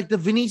the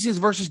Vinicius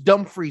versus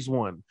Dumfries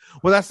one,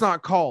 where that's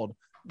not called.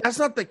 That's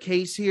not the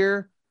case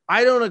here.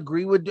 I don't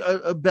agree with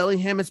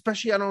Bellingham,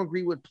 especially I don't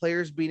agree with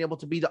players being able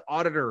to be the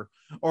auditor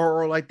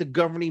or like the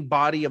governing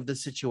body of the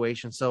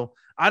situation. So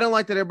I don't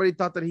like that everybody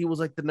thought that he was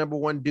like the number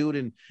one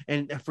dude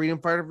and a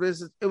freedom fighter for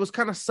this. It was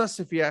kind of sus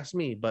if you ask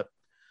me, but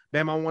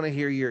Bam, I want to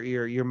hear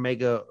your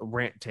mega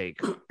rant take.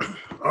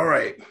 All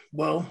right.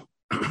 Well,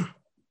 I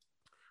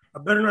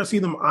better not see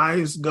them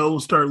eyes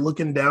start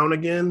looking down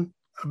again.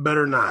 I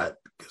better not,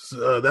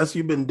 because that's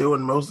you've been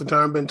doing most of the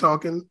time, been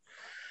talking.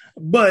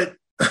 But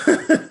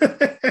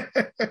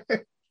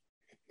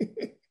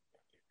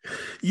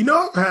you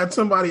know, I've had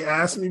somebody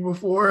ask me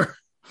before.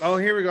 Oh,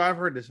 here we go. I've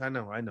heard this. I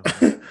know.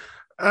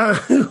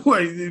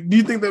 Wait, do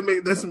you think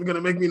that's going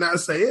to make me not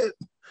say it?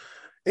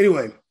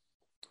 Anyway,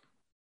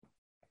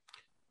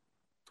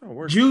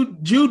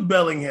 Jude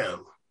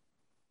Bellingham,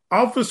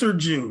 Officer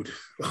Jude.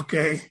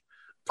 Okay,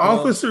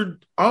 Officer,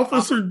 huh?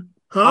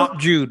 Op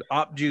Jude.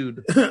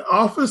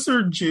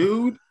 Officer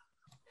Jude.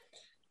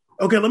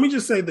 Okay, let me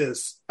just say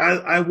this.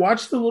 I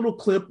watched the little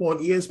clip on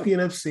ESPN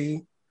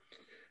FC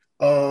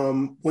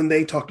when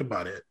they talked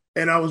about it.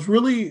 And I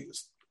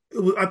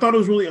thought it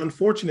was really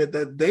unfortunate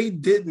that they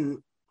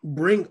didn't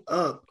bring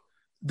up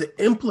the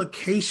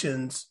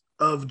implications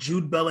of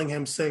Jude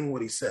Bellingham saying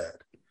what he said.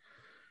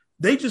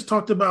 They just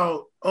talked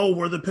about,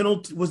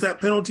 was that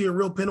penalty a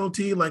real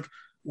penalty? Like,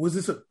 was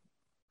this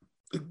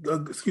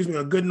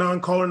a good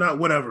non-caller, not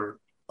whatever.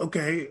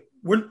 Okay,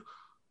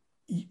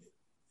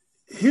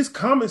 his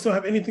comments don't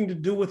have anything to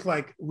do with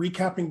like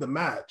recapping the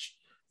match.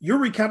 You're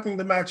recapping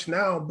the match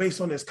now based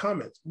on his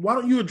comments. Why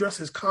don't you address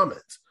his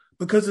comments?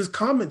 Because his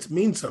comments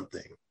mean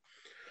something.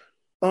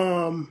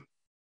 I'll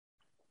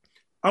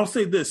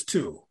say this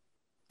too.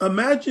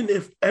 Imagine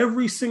if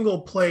every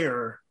single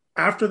player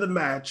after the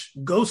match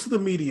goes to the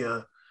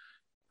media,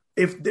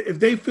 if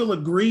they feel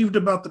aggrieved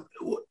about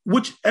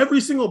which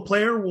every single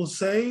player will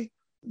say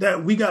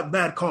that we got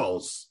bad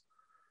calls.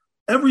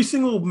 Every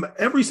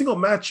single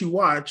match you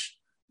watch,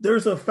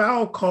 there's a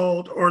foul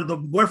called or the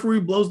referee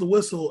blows the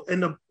whistle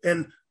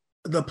and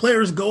the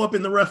players go up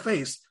in the ref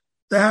face.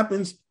 That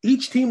happens.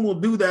 Each team will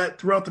do that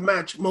throughout the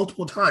match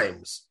multiple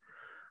times.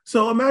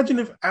 So imagine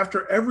if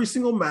after every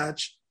single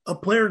match, a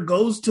player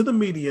goes to the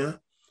media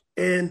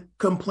and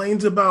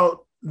complains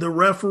about the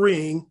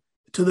refereeing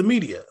to the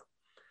media.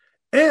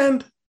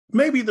 And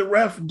maybe the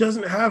ref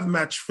doesn't have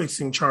match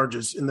fixing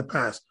charges in the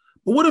past.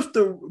 But what if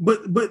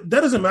but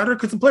that doesn't matter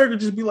because the player could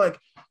just be like,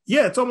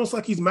 yeah, it's almost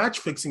like he's match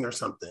fixing or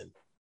something.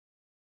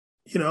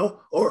 You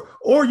know,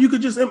 or you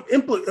could just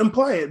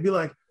imply it, be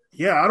like,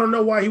 yeah, I don't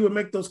know why he would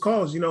make those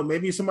calls. You know,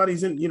 maybe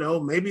somebody's in, you know,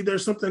 maybe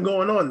there's something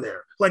going on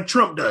there, like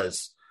Trump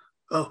does.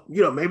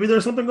 You know, maybe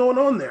there's something going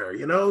on there.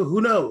 You know,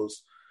 who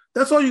knows?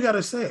 That's all you got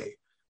to say.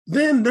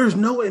 Then there's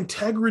no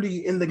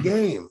integrity in the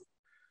game.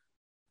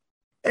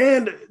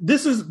 And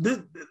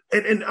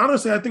and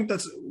honestly, I think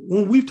that's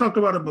when we've talked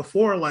about it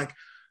before, like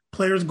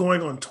players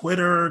going on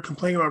Twitter,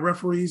 complaining about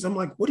referees. I'm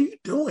like, what are you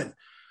doing?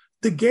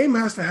 The game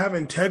has to have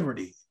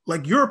integrity.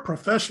 Like you're a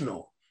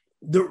professional.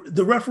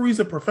 The referee's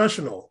a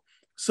professional.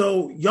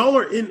 So y'all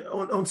are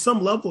on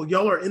some level,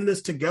 y'all are in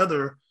this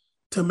together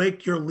to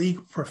make your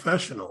league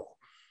professional.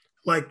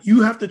 Like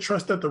you have to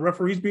trust that the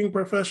referee's being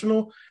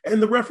professional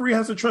and the referee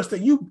has to trust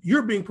that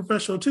you're being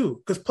professional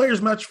too, because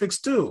players match fix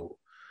too.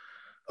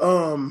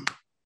 But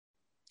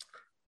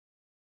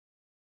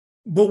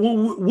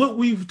what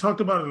we've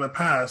talked about in the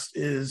past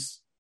is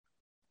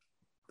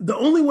the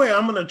only way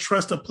I'm going to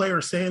trust a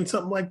player saying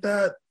something like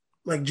that,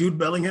 like Jude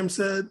Bellingham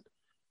said,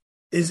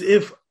 is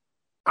if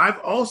I've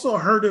also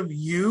heard of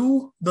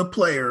you, the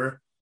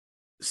player,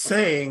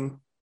 saying,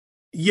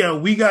 yeah,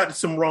 we got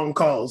some wrong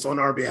calls on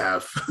our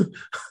behalf.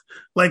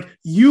 Like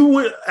you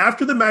would,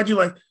 after the match, you're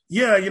like,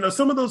 yeah, you know,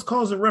 some of those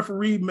calls the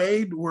referee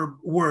made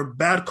were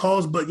bad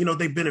calls, but, you know,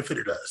 they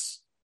benefited us.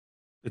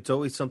 It's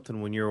always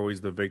something when you're always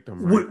the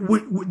victim, right?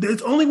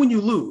 It's only when you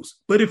lose.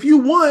 But if you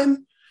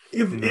won,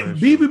 if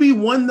BBB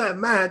won that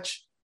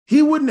match,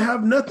 he wouldn't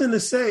have nothing to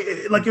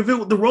say. Like if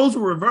the roles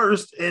were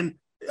reversed and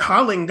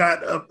Holland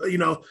got, you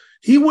know,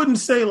 he wouldn't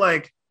say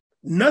like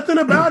nothing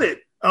about it.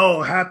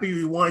 Oh, happy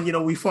we won. You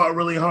know, we fought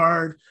really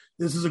hard.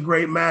 This is a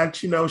great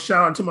match. You know,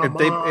 shout out to my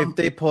mom. If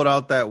they pulled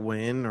out that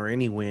win or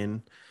any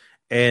win,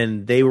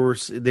 and they were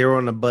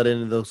on the butt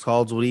end of those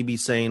calls, would he be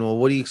saying, well,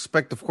 what do you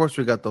expect? Of course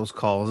we got those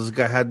calls. This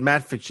guy had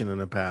match fiction in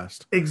the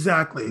past.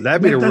 Exactly.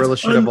 That'd be the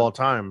realest shit of all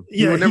time.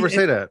 He would never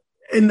say that.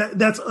 And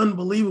that's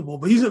unbelievable.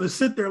 But he's going to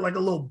sit there like a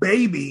little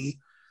baby,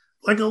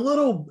 like a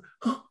little,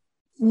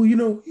 well, you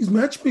know, he's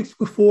match fixed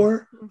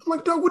before. I'm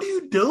like, dog, what are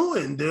you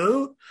doing,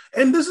 dude?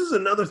 And this is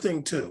another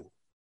thing, too.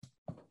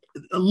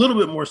 A little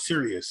bit more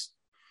serious.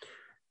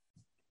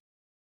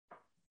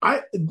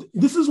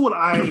 This is what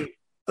I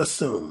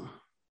assume.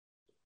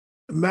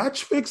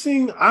 Match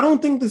fixing, I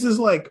don't think this is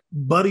like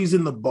buddies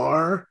in the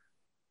bar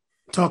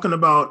talking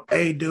about,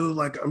 hey, dude,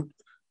 like,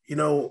 you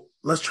know,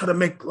 let's try to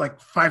make like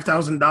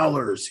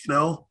 $5,000, you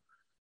know?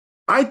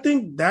 I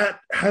think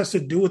that has to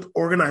do with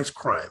organized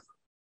crime.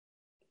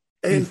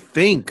 And you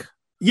think?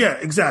 Yeah,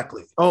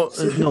 exactly. Oh,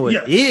 no,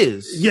 it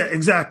is. Yeah,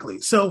 exactly.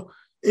 So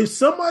if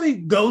somebody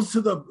goes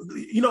to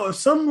if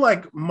some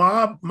like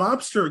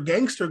mobster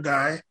gangster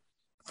guy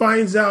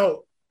finds out,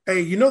 hey,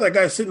 you know that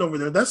guy sitting over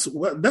there, that's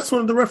one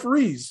of the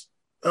referees.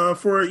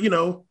 For, you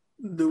know,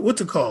 what's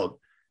it called?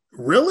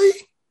 Really?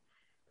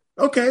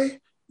 Okay.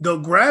 They'll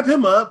grab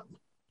him up,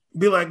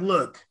 be like,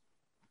 look,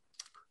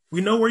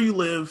 we know where you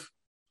live.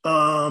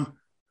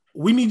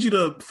 We need you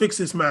to fix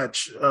this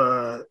match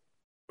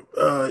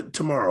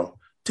tomorrow.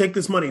 Take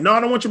this money. No,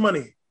 I don't want your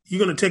money.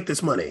 You're going to take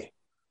this money.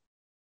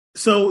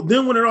 So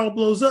then when it all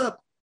blows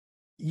up,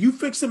 you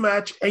fix the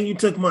match and you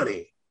took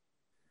money.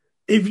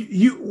 If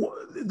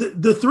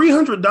the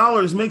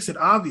 $300 makes it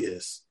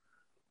obvious.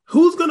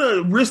 Who's going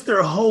to risk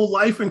their whole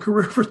life and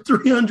career for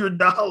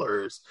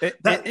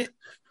 $300?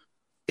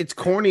 It's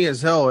corny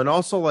as hell. And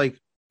also, like,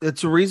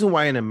 it's a reason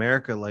why in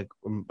America, like,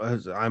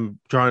 I'm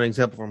drawing an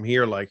example from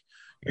here, like,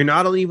 you're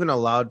not even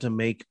allowed to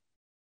make,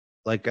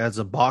 like, as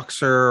a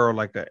boxer or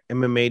like a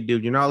MMA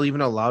dude, you're not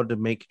even allowed to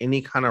make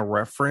any kind of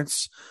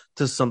reference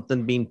to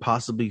something being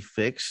possibly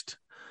fixed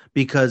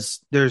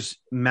because there's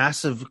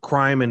massive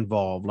crime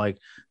involved. Like,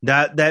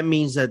 that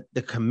means that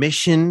the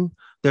commission...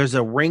 There's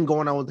a ring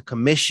going on with the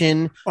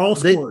commission. All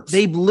sports.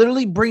 They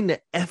literally bring the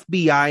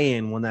FBI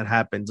in when that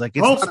happens. Like,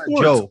 it's all not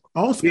sports. a joke.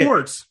 All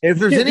sports. Yeah. If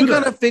there's any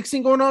kind of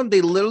fixing going on, they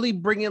literally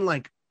bring in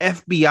like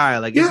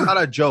FBI. Like, it's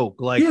not a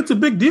joke. Like, it's a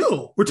big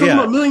deal. We're talking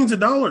about millions of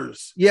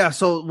dollars. Yeah.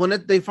 So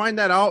when they find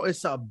that out,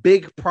 it's a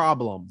big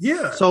problem.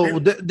 Yeah. So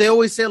they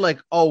always say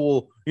like,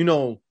 oh,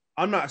 well,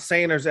 I'm not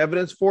saying there's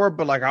evidence for it,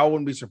 but like, I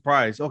wouldn't be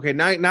surprised. Okay.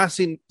 Now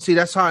see,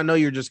 that's how I know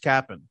you're just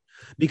capping,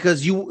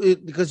 because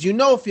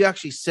if you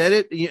actually said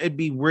it, it'd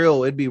be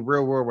real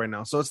world right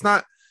now. So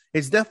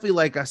it's definitely,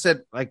 like I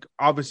said, like,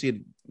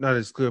 obviously not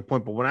as clear a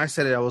point, but when I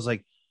said it, I was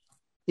like,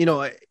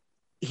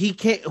 he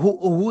can't,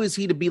 who is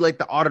he to be like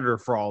the auditor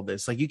for all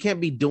this? Like, you can't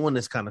be doing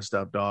this kind of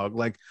stuff, dog.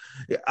 Like,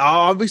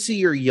 obviously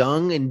you're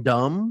young and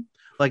dumb.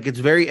 Like, it's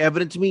very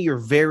evident to me you're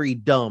very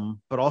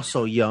dumb, but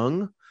also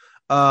young.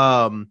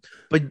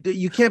 But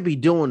you can't be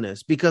doing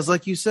this, because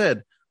like you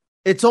said,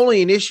 it's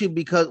only an issue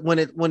because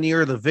when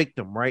you're the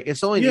victim, right?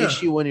 It's only an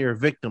issue when you're a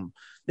victim.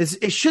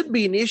 It should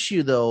be an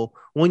issue though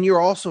when you're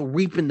also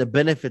reaping the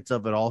benefits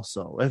of it.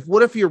 Also,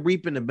 what if you're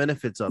reaping the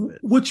benefits of it?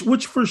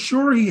 Which for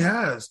sure he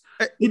has.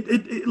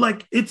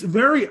 It's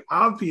very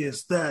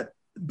obvious that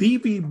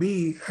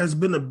BVB has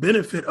been a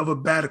benefit of a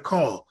bad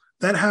call.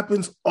 That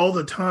happens all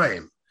the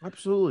time.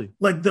 Absolutely.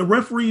 Like, the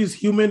referee is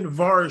human,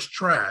 VAR is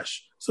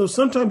trash. So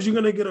sometimes you're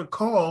gonna get a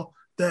call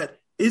that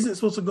isn't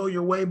supposed to go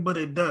your way, but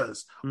it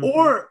does.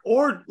 Mm-hmm.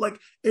 Or like,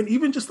 and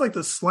even just like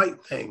the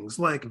slight things,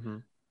 like,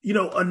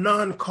 a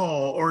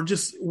non-call, or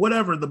just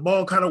whatever, the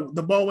ball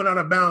went out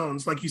of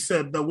bounds, like you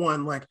said, the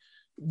one, like,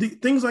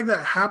 things like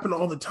that happen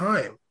all the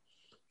time.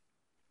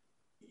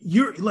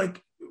 You're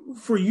like,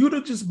 for you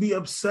to just be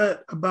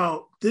upset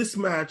about this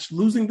match,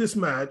 losing this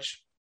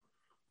match,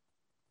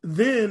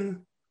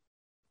 then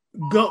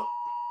go,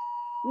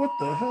 what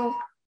the hell?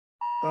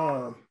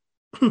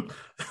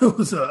 It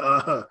was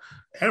a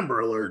Amber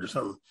Alert or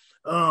something.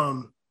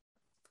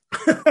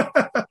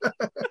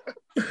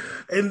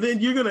 And then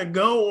you're gonna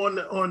go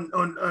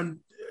on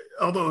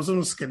although it was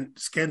on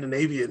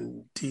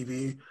Scandinavian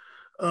TV.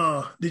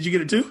 Did you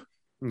get it too?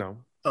 No.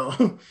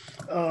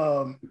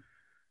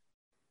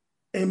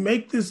 And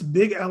make this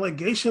big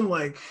allegation,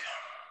 like,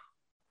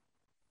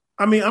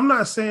 I mean, I'm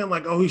not saying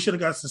like, oh, he should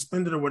have got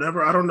suspended or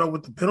whatever. I don't know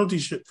what the penalty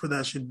for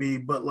that should be,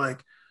 but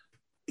like,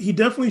 he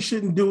definitely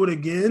shouldn't do it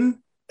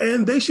again.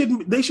 And they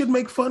should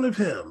make fun of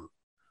him.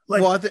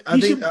 Like, well, I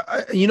think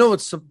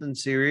it's something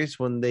serious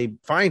when they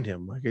find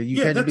him. Like,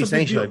 you can't be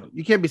saying shit.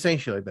 You can't be saying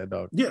shit like that,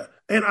 dog. Yeah,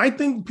 and I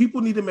think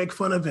people need to make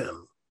fun of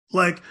him.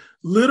 Like,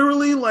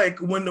 literally, like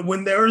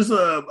when there's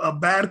a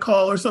bad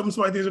call or something,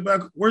 somebody thinks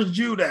about, where's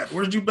Jude at?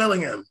 Where's Jude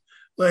Bellingham?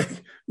 Like,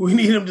 we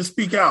need him to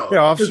speak out. Yeah,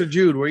 Officer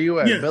Jude, where you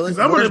at? Yeah, I'm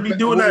going to be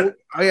doing that.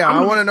 Oh, yeah,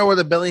 I want to know where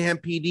the Bellingham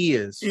PD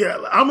is. Yeah,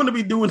 I'm going to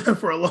be doing that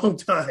for a long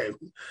time.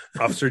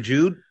 Officer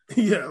Jude?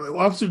 Yeah, like,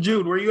 Officer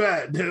Jude, where you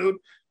at, dude?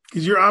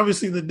 Because you're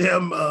obviously the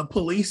damn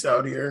police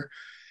out here.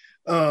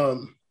 I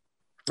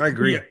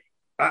agree. Yeah,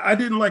 I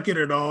didn't like it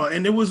at all.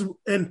 And it was,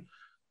 and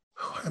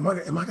am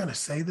I going to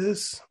say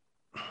this?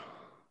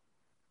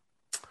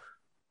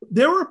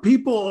 There were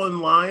people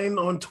online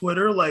on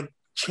Twitter, like,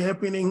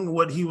 championing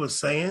what he was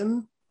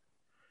saying.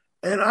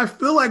 And I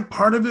feel like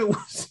part of it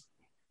was...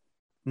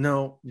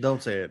 No,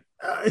 don't say it.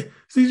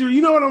 Caesar,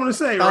 you know what I'm going to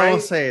say, right?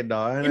 Don't say it,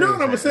 dog. You know what I'm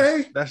going to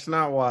say? That's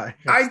not why.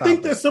 I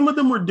think that some of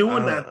them were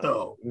doing that,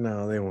 though.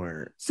 No, they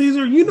weren't.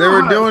 Caesar, you know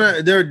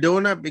they were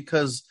doing that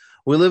because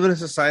we live in a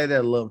society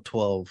that love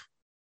 12.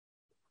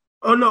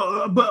 Oh,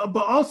 no, but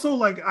also,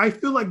 like, I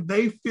feel like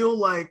they feel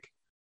like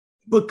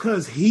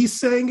because he's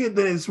saying it,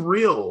 that it's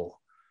real.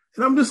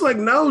 And I'm just like,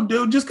 no,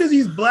 dude, just because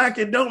he's black,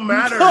 it don't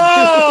matter.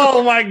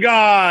 Oh, my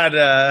God.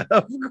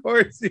 Of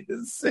course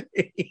he's saying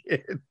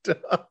it.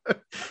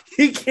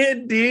 He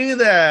can't do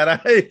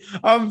that.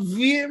 I'm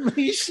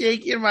vehemently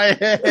shaking my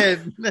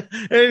head.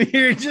 And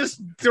you're just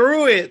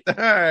through it. All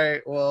right,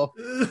 well.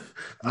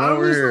 I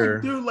was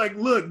like, dude, like,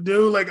 look,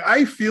 dude, like,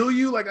 I feel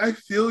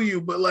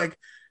you. But, like,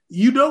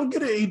 you don't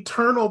get an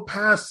eternal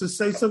pass to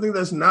say something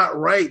that's not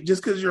right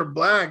just because you're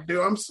black,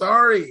 dude. I'm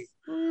sorry.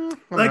 I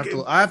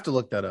have to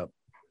look that up.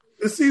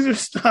 Caesar,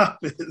 stop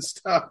it.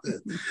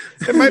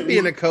 It might be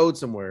in a code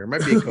somewhere. It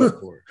might be a code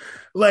for it.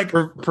 Like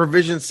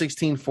provision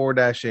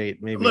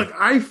 16.4-8, maybe. Look,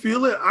 I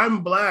feel it.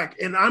 I'm black,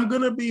 and I'm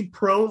gonna be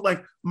prone.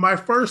 Like, my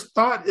first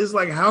thought is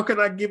like, how can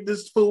I give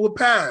this fool a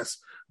pass?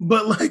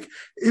 But like,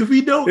 if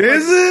he don't,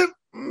 is it?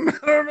 I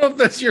don't know if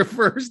that's your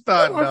first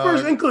thought. My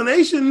first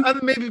inclination.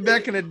 Maybe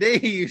back in the day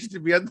he used to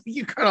be. I think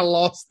you kind of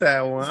lost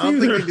that one. I don't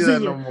think you do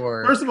that no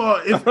more. First of all,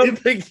 I don't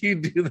think you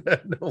do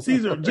that no more.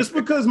 Caesar, just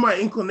because my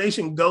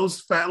inclination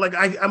goes fast, like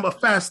I'm a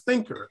fast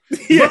thinker.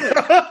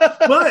 Yeah.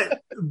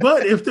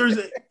 But if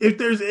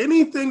there's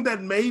anything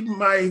that made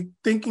my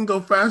thinking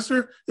go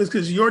faster, it's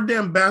because your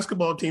damn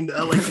basketball team,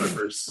 the LA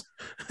Clippers.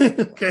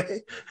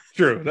 Okay.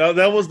 True.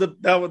 That was the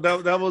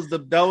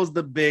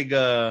big.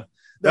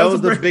 That was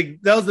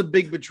the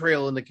big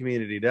betrayal in the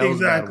community. That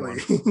exactly.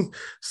 Was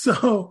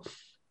So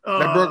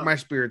that broke my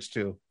spirits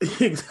too.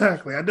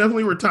 Exactly. I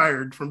definitely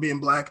retired from being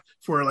black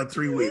for like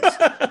 3 weeks.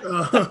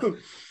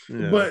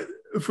 But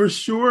for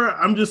sure,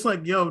 I'm just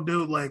like, yo,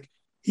 dude, like,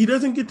 he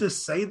doesn't get to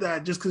say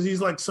that just because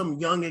he's like some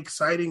young,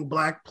 exciting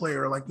black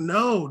player. Like,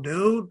 no,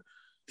 dude.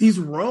 He's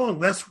wrong.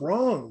 That's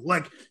wrong.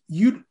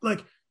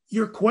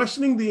 You're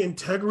questioning the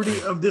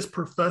integrity of this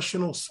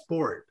professional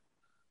sport.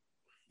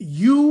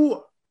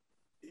 You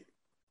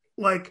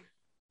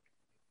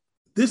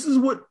this is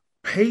what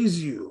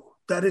pays you,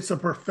 that it's a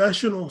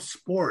professional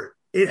sport.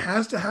 It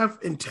has to have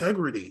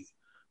integrity.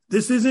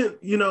 This isn't,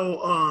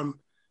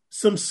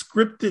 some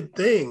scripted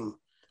thing.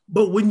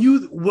 But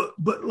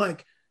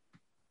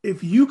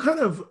if you kind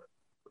of,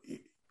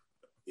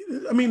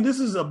 this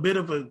is a bit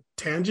of a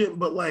tangent,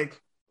 but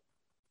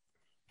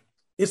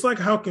it's like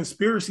how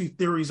conspiracy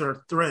theories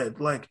are thread.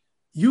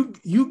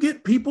 You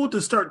get people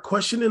to start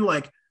questioning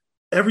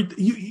everything.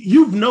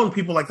 You've known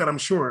people like that, I'm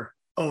sure.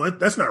 Oh,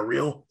 that's not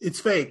real. It's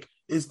fake.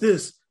 It's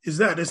this. Is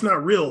that? It's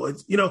not real.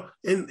 It's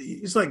and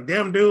it's like,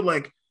 damn, dude.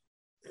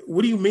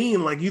 What do you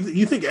mean?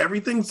 You think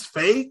everything's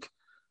fake?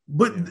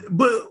 But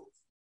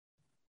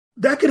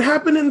that could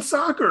happen in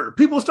soccer.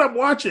 People stop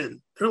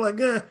watching. They're like,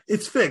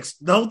 it's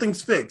fixed. The whole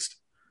thing's fixed.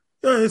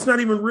 It's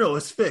not even real.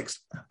 It's fixed.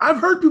 I've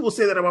heard people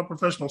say that about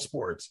professional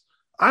sports.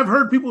 I've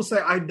heard people say,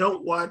 I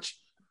don't watch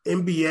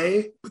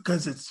NBA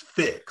because it's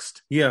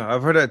fixed. Yeah,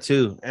 I've heard that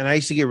too. And I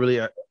used to get really,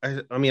 I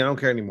don't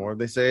care anymore if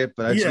they say it,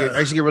 but I used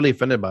to get really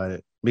offended by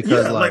it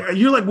because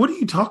you're like, what are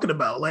you talking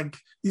about?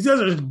 These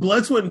guys are just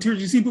blood, sweat, and tears.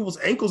 You see people's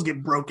ankles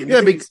get broken.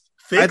 Yeah, because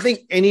I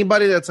think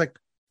anybody that's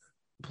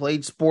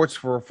played sports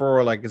for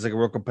is a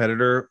real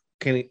competitor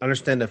can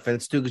understand the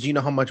offense too, because you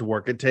know how much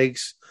work it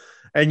takes.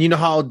 And you know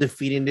how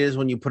defeating it is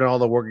when you put in all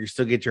the work, you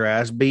still get your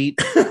ass beat.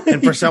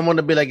 And for someone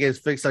to be like, it's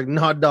fixed,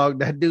 no, dog,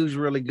 that dude's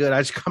really good.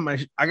 I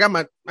got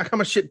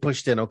my shit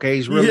pushed in. Okay.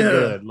 He's really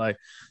good.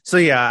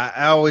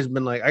 I always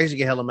been I used to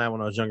get hella mad when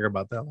I was younger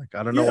about that.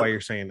 I don't know why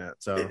you're saying that.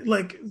 So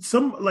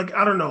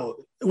I don't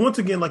know. Once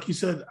again, like you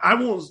said, I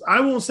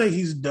won't say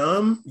he's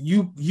dumb.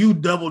 You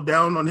double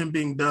down on him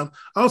being dumb.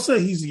 I'll say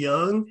he's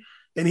young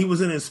and he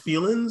was in his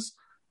feelings,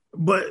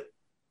 but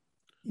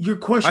your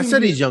question. I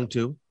said he's young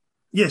too.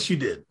 Yes, you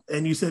did.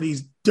 And you said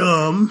he's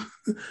dumb.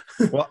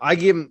 Well, I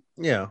give him,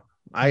 LA.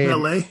 He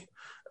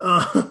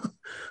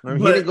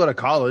didn't go to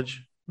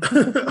college.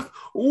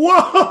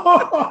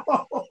 Whoa!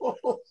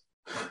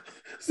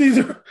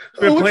 Caesar.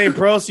 Been playing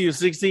pro since he was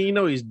 16. You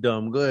know he's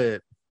dumb. Go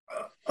ahead.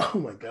 Oh,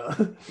 my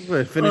God.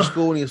 He finished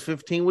school when he was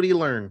 15. What do you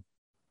learn?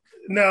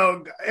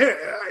 Now,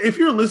 if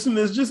you're listening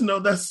to this, just know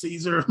that's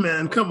Caesar,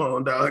 man. Come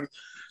on, dog.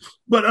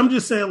 But I'm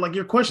just saying,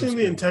 you're questioning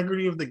the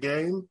integrity of the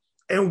game.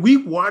 And we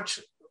watch...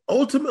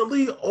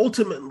 Ultimately,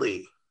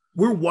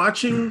 we're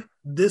watching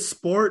this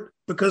sport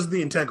because of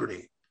the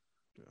integrity.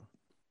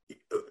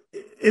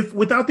 If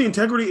without the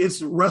integrity,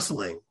 it's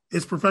wrestling.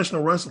 It's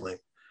professional wrestling.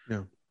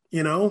 Yeah.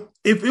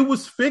 If it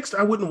was fixed,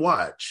 I wouldn't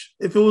watch.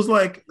 If it was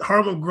like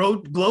Harlem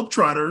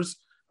Globetrotters,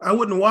 I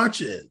wouldn't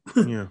watch it.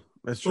 Yeah,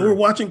 that's true. But we're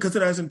watching because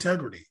it has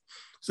integrity.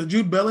 So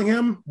Jude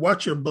Bellingham,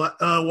 watch your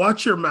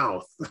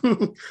mouth.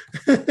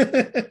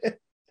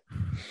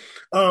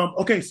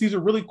 Okay, Caesar,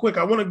 really quick.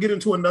 I want to get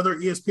into another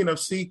ESPN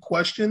FC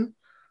question.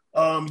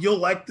 You'll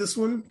like this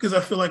one because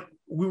I feel like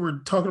we were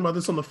talking about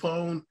this on the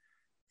phone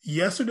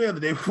yesterday or the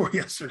day before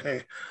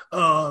yesterday.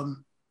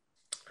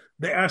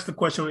 They asked the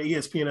question on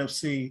ESPN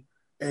FC,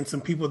 and some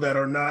people that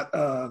are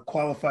not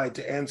qualified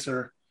to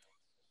answer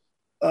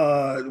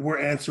were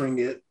answering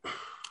it.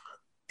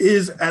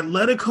 Is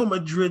Atletico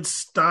Madrid's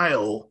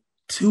style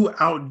too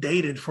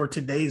outdated for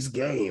today's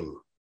game?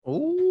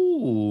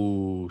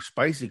 Ooh,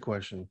 spicy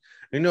question.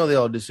 They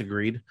all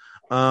disagreed.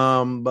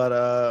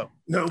 But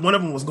no, one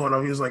of them was going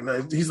on. He was like,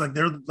 no, he's like,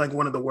 they're like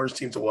one of the worst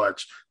teams to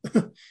watch.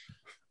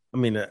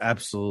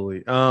 Absolutely.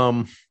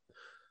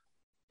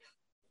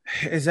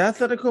 Is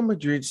Atletico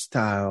Madrid's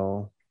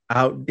style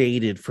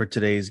outdated for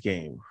today's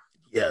game?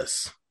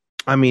 Yes.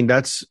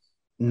 That's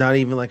not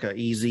even an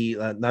easy,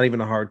 not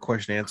even a hard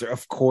question to answer.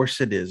 Of course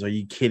it is. Are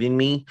you kidding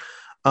me?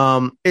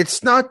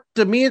 It's not,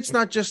 to me, it's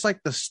not just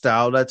the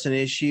style that's an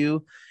issue.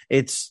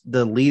 It's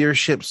the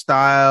leadership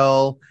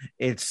style.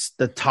 It's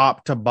the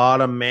top to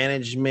bottom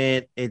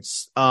management.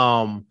 It's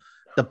the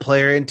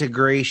player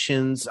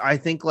integrations. I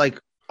think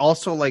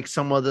also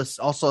some of this,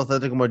 also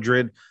Atletico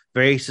Madrid,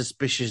 very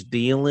suspicious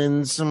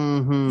dealings.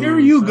 Mm-hmm. Here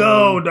you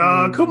go,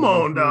 dog. Come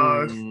on,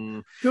 dog.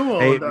 Come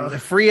on, dog.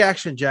 Free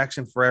action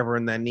Jackson forever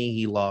in that knee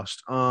he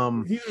lost.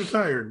 He's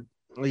retired.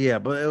 Yeah,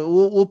 but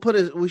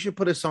we should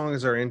put a song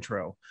as our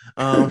intro.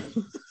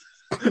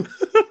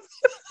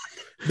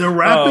 The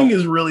rapping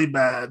is really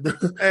bad.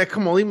 Hey,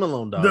 come on, leave him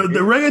alone, dog. The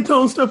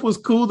reggaeton stuff was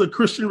cool, the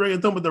Christian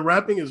reggaeton, but the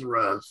rapping is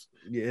rough.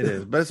 Yeah, it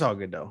is, but it's all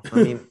good though.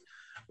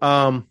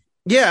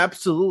 Yeah,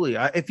 absolutely.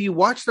 If you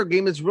watch their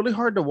game, it's really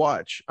hard to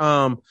watch.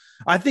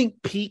 I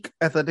think peak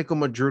Atletico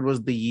Madrid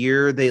was the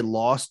year they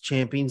lost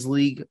Champions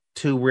League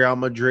to Real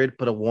Madrid,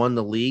 but it won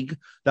the league.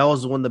 That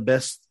was one of the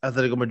best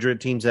Atletico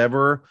Madrid teams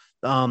ever.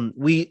 I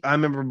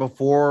remember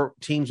before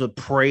teams would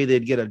pray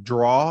they'd get a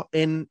draw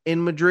in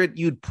Madrid.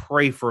 You'd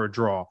pray for a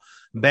draw.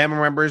 Bam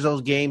remembers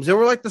those games. They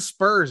were like the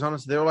Spurs,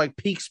 honestly. They were like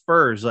peak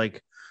Spurs,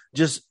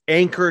 just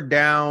anchored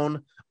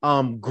down,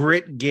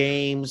 grit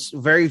games,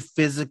 very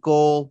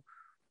physical.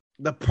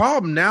 The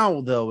problem now,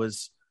 though,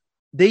 is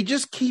they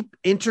just keep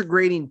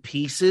integrating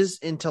pieces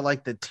into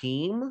like the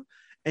team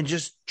and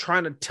just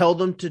trying to tell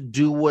them to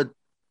do what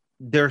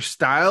their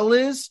style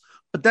is,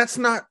 but that's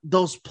not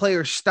those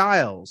player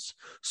styles.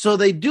 So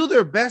they do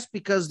their best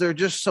because they're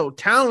just so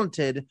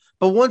talented.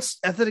 But once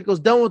Atletico's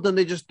done with them,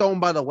 they just throw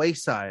them by the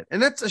wayside.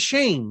 And that's a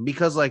shame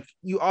because like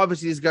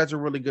obviously these guys are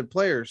really good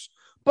players,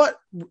 but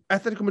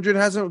Atletico Madrid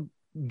hasn't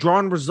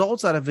drawn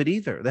results out of it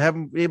either. They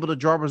haven't been able to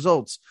draw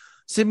results.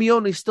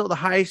 Simeone's still the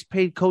highest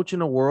paid coach in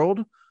the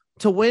world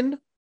to win.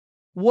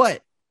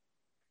 What?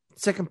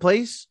 Second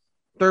place?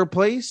 Third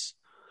place?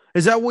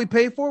 Is that what we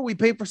pay for? We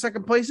pay for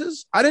second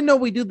places? I didn't know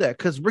we do that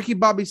because Ricky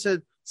Bobby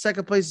said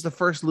second place is the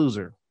first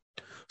loser.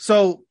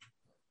 So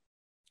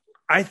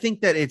I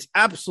think that it's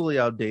absolutely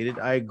outdated.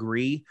 I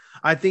agree.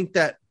 I think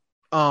that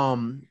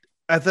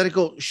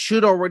Atletico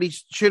should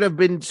have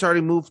been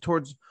starting to move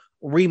towards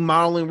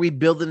remodeling,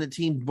 rebuilding the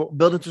team,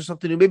 building to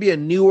something new, maybe a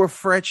newer,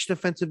 fresh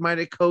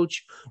defensive-minded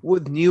coach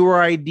with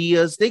newer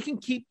ideas. They can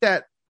keep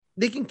that.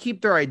 They can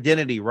keep their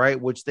identity,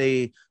 right? Which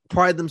they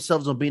pride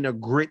themselves on being a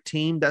grit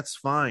team. That's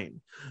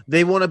fine.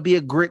 They want to be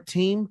a grit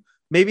team.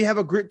 Maybe have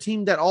a grit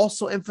team that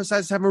also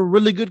emphasizes having a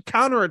really good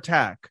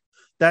counterattack.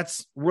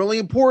 That's really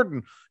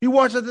important. You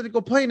watch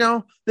Atletico play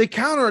now, they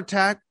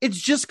counterattack.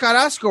 It's just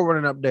Carrasco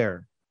running up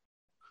there.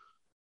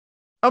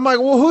 I'm like,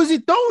 well, who's he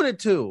throwing it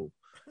to?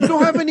 You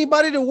don't have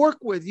anybody to work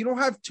with. You don't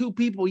have two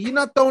people. You're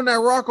not throwing that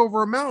rock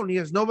over a mountain. He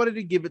has nobody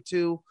to give it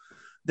to.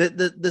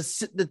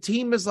 The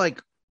team is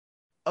like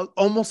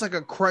almost like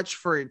a crutch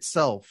for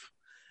itself.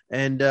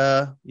 And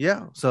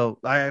so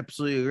I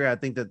absolutely agree. I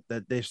think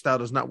that their style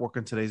does not work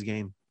in today's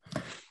game.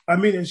 I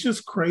mean, it's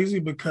just crazy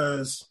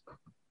because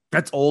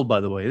that's old, by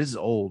the way. This is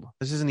old.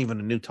 This isn't even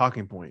a new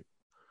talking point.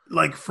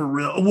 Like for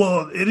real.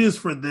 Well, it is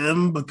for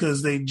them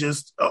because they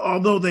just,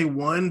 although they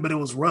won, but it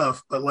was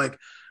rough. But like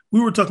we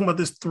were talking about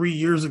this 3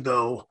 years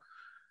ago.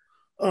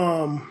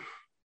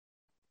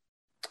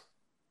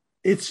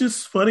 It's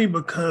just funny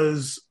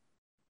because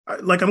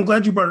like, I'm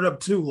glad you brought it up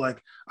too.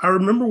 Like I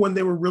remember when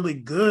they were really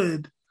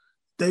good,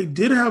 they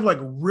did have like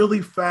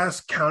really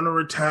fast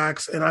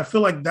counterattacks. And I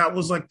feel like that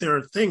was like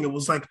their thing. It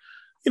was like,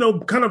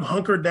 kind of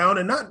hunker down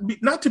and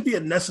not to be a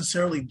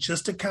necessarily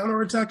just a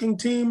counterattacking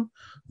team,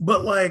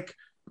 but like,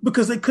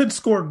 because they could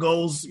score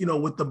goals,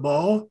 with the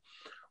ball,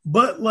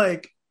 but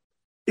like,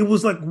 it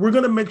was like, we're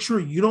going to make sure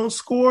you don't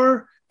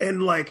score.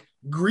 And like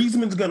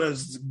Griezmann's going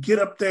to get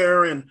up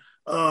there and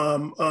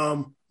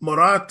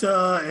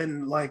Morata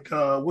and like,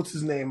 what's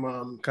his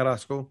name?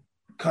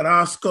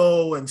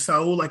 Carrasco and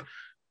Saul. Like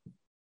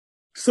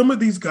some of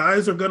these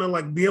guys are going to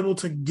like be able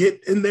to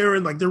get in there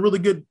and like, they're really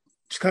good,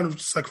 kind of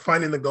just like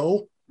finding the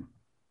goal.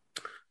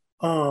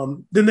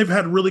 Then they've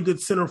had really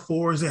good center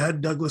forwards. They had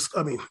Diego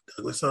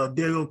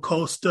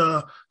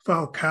Costa,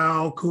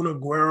 Falcao, Kun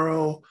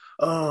Aguero.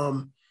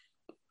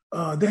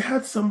 They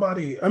had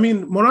somebody. I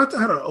mean, Morata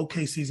had an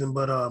okay season,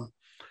 but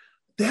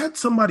they had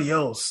somebody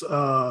else.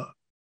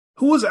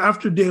 Who was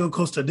after Diego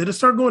Costa? Did it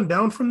start going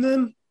down from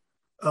then?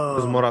 It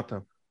was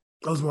Morata.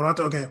 It was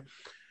Morata. Okay.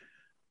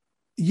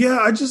 Yeah,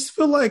 I just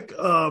feel like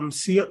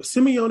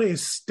Simeone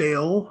is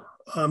stale.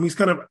 He's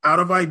kind of out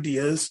of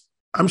ideas.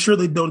 I'm sure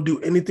they don't do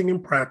anything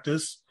in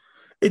practice.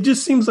 It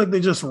just seems like they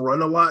just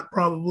run a lot,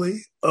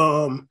 probably.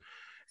 You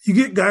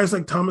get guys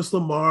like Thomas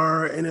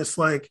Lamar, and it's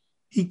like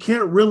he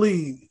can't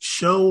really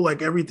show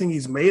like everything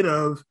he's made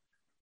of,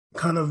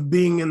 kind of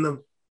being in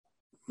the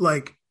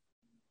like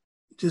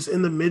just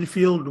in the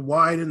midfield,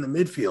 wide in the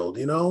midfield,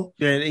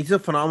 Yeah, and he's a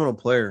phenomenal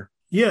player.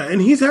 Yeah,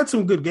 and he's had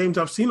some good games.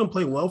 I've seen him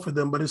play well for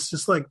them, but it's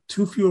just like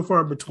too few and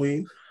far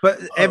between. But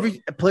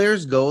every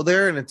players go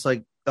there, and it's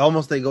like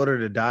almost they go there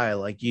to die.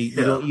 Like you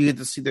get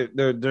to see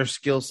their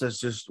skill sets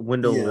just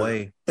window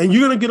away. And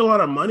you're gonna get a lot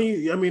of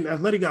money. I mean,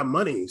 Atleti got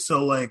money,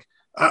 so like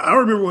I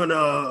remember when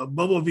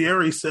Bobo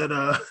Vieri said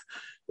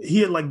he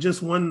had like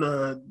just won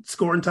the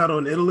scoring title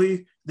in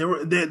Italy.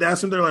 They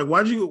asked him, they're like,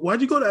 why'd you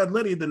go to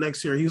Atleti the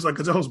next year? He was like,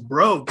 because I was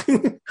broke.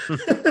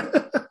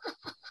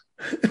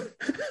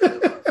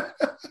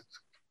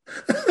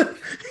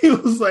 He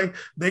was like,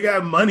 they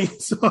got money,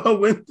 so I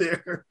went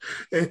there.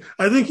 And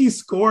I think he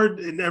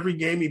scored in every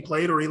game he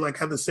played, or he like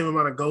had the same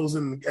amount of goals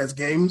as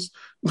games.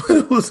 But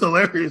it was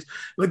hilarious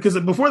because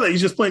before that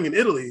he's just playing in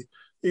Italy.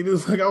 He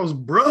was like, I was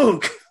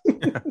broke.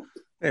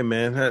 Hey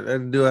man, I had to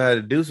do what I had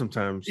to do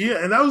sometimes.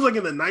 Yeah, and that was like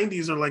in the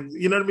 90s or like,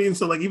 you know what I mean?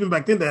 So like even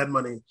back then they had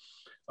money.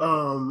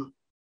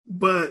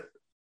 But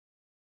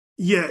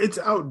yeah, it's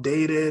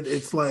outdated.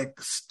 It's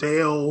like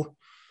stale.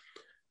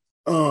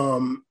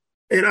 And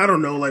I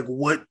don't know, like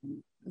what,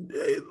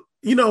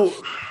 maybe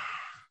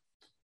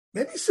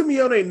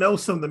Simeone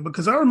knows something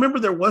because I remember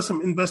there was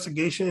some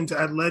investigation into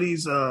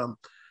Atleti's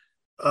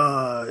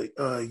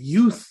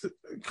youth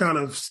kind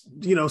of,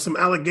 some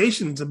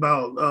allegations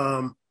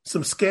about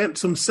some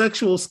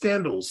sexual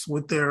scandals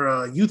with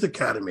their youth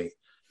academy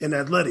in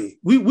Atleti.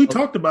 We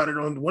talked about it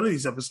on one of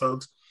these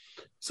episodes.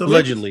 So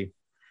allegedly.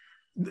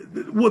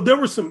 There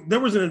was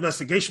an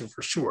investigation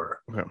for sure.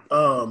 Okay.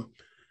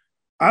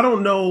 I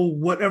don't know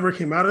whatever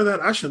came out of that.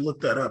 I should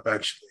look that up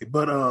actually.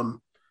 But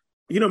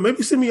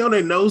Maybe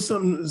Simeone knows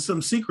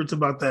some secrets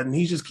about that, and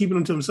he's just keeping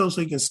them to himself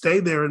so he can stay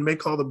there and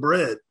make all the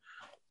bread.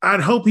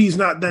 I'd hope he's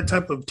not that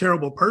type of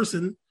terrible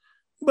person,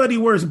 but he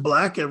wears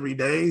black every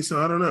day,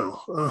 so I don't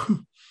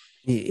know.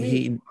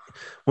 He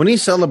when he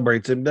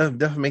celebrates, it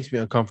definitely makes me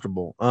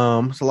uncomfortable.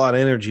 It's a lot of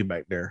energy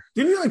back there.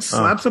 Didn't he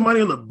slap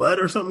somebody on the butt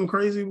or something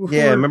crazy before?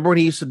 Yeah, remember when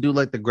he used to do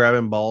the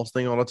grabbing balls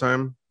thing all the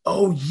time?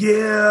 Oh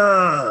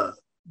yeah.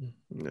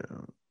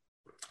 No.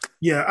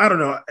 Yeah, I don't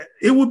know.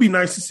 It would be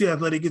nice to see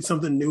Athletic get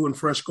something new and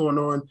fresh going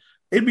on.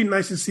 It'd be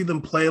nice to see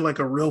them play like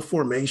a real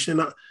formation.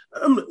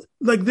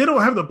 They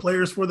don't have the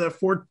players for that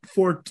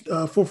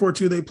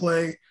 4-4-2 they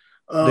play.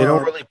 They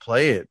don't really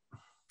play it.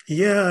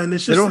 Yeah, and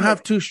it's just they don't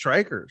have two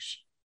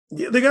strikers.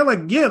 Yeah, they got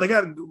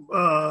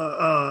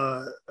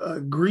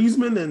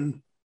Griezmann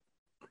and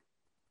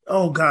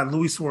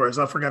Luis Suarez.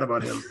 I forgot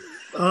about him.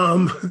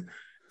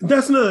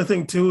 That's another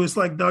thing too. It's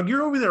like, dog,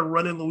 you're over there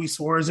running Luis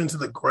Suarez into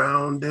the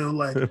ground, dude.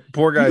 Like,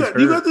 poor guy's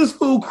you got this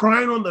fool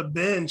crying on the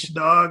bench,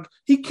 dog.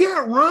 He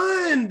can't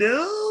run,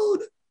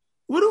 dude.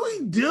 What are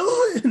we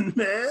doing,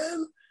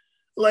 man?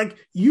 Like,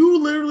 you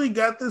literally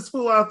got this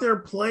fool out there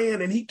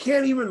playing, and he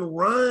can't even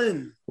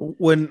run.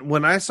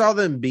 When I saw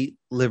them beat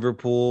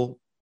Liverpool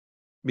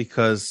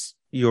because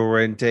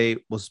Llorente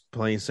was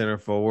playing center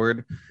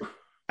forward,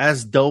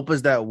 as dope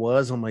as that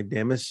was, I'm like,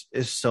 damn, it's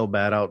so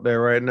bad out there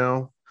right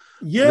now.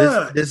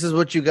 Yeah. This is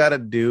what you got to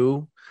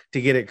do to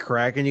get it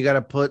cracking. You got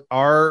to put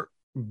our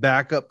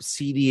backup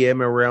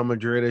CDM at Real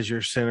Madrid as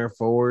your center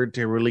forward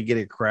to really get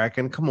it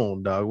cracking. Come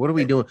on, dog. What are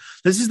we doing?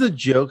 This is the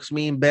jokes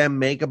me and Bam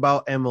make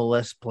about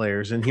MLS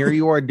players, and here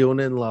you are doing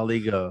it in La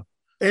Liga.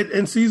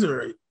 And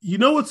Caesar, you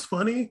know what's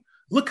funny?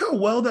 Look how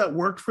well that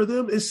worked for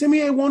them.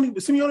 Simeone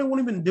won't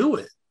even do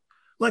it.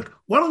 Like,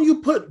 why don't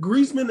you put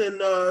Griezmann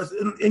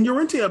and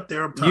Llorente up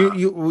there up top?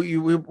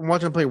 You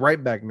watch him play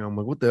right back now. I'm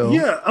like, what the hell?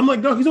 Yeah, I'm like,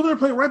 no, he's over there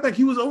playing right back.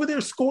 He was over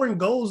there scoring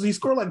goals. He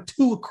scored like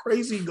 2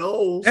 crazy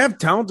goals. They have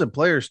talented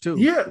players too.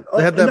 Yeah,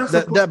 they have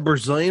that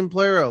Brazilian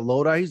player,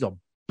 Lodi. He's a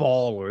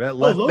baller. That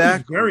left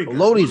back, very good.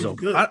 Lodi's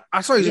good.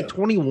 I saw he's at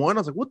 21. I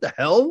was like, what the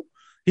hell?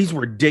 He's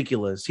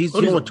ridiculous. He's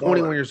only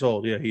 21 years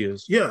old. Yeah, he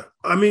is. Yeah,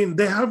 I mean,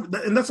 they have,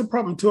 and that's a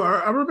problem too.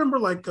 I remember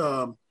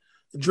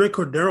Dre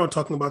Cordero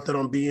talking about that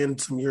on BN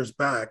some years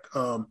back.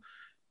 And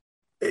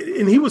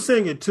he was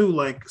saying it too,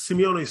 like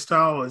Simeone's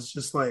style is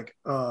just like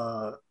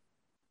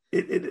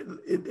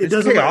it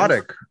doesn't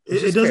chaotic.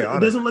 It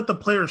doesn't let the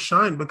players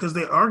shine because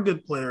they are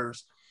good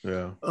players.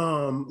 Yeah.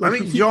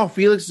 João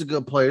Felix is a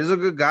good player. These are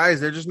good guys.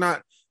 They're just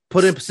not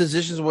put in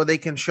positions where they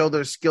can show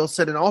their skill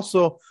set and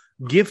also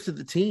give to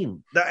the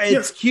team.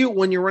 It's cute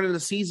when you're running the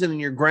season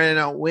and you're grinding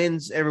out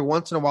wins every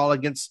once in a while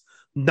against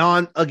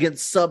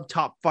sub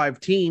top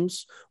 5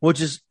 teams, which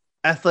is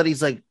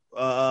Athletic's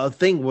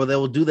thing where they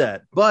will do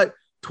that. But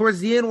towards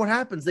the end, what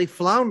happens? They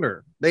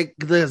flounder.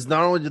 Because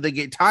not only do they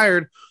get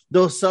tired,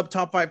 those sub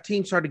top 5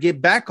 teams start to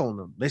get back on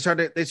them. They start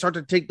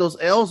to take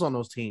those L's on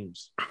those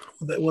teams.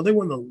 Well, they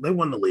won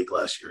the league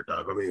last year,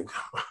 dog. I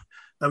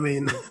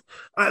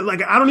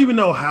don't even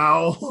know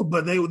how,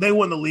 but they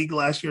won the league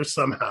last year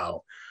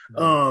somehow.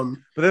 But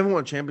they haven't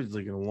won Champions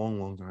League in a long,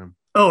 long time.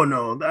 Oh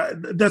no,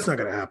 that's not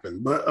going to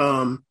happen. But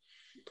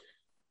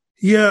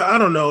yeah, I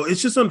don't know.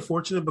 It's just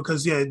unfortunate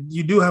because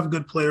you do have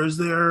good players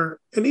there,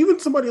 and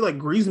even somebody like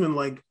Griezmann.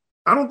 Like,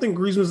 I don't think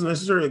Griezmann's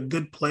necessarily a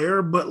good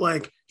player, but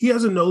like he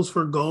has a nose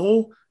for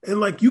goal,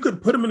 and like you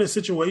could put him in a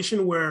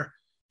situation where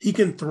he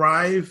can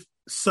thrive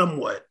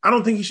somewhat. I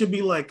don't think he should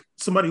be like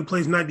somebody who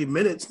plays 90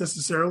 minutes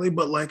necessarily,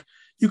 but like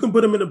you can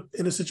put him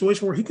in a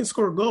situation where he can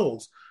score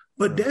goals.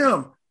 But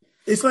damn,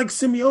 it's like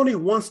Simeone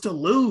wants to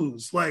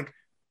lose. Like,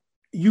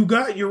 you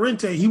got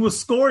Llorente, he was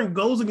scoring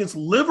goals against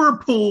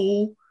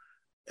Liverpool.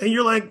 And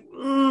you're like,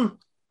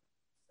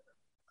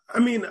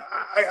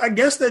 I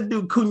guess that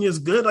dude Cunha's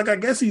good. Like, I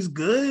guess he's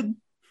good.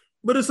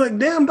 But it's like,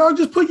 damn, dog,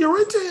 just put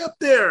Llorente up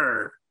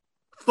there.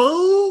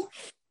 Fool.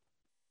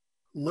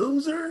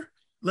 Loser.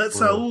 Let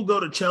Saul go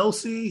to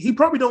Chelsea. He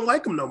probably don't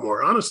like him no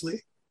more,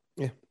 honestly.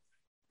 Yeah.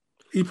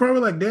 He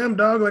probably like, damn,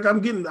 dog, like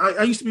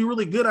I used to be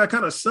really good. I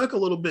kind of suck a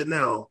little bit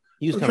now.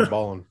 He was kind of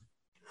balling.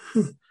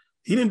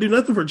 He didn't do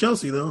nothing for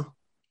Chelsea, though.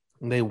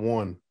 And they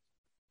won.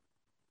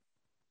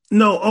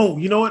 No. Oh,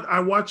 you know what?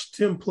 I watched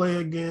him play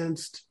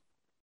against.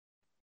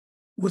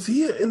 Was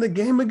he in the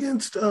game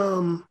against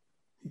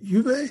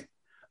Juve?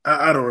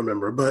 I don't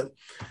remember, but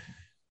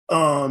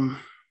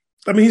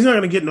he's not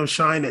going to get no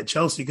shine at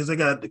Chelsea because they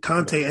got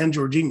Conte and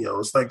Jorginho.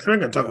 It's like they're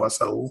not going to talk about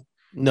Saul.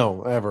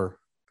 No, ever.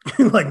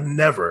 Like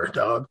never,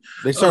 dog.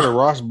 They started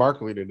Ross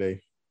Barkley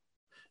today.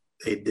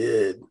 They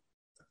did.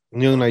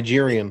 Young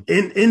Nigerian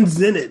in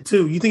Zenit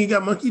too. You think he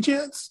got monkey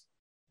chance?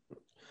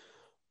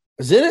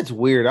 Zenit's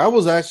weird. I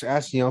was actually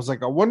asking, I was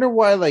like, I wonder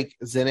why like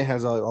Zenit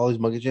has all these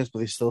monkey chance, but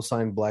they still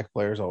sign black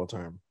players all the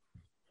time.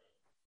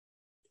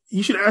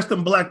 You should ask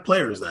them black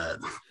players that.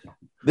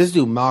 This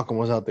dude Malcolm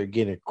was out there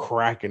getting it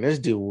cracking. This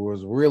dude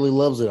really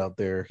loves it out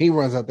there. He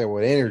runs out there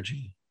with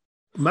energy.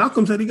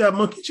 Malcolm said he got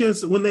monkey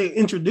chance when they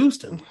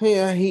introduced him.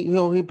 Yeah, he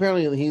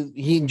apparently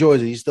he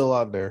enjoys it. He's still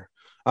out there.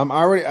 I'm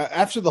already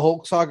after the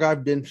Hulk saga.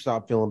 I've been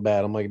stopped feeling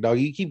bad. I'm like, dog,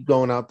 you keep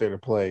going out there to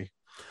play.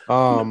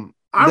 I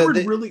would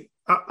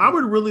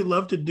really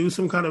love to do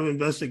some kind of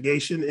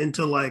investigation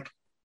into like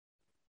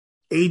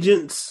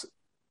agents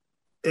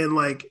and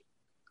like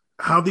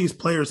how these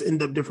players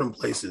end up different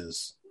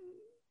places,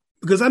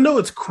 because I know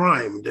it's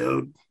crime,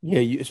 dude.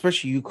 Yeah,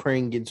 especially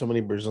Ukraine getting so many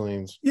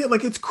Brazilians. Yeah,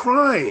 like it's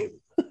crime.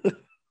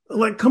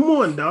 Like, come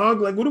on,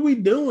 dog. Like, what are we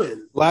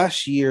doing?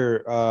 Last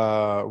year,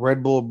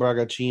 Red Bull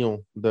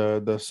Bragantino,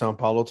 the Sao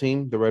Paulo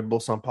team, the Red Bull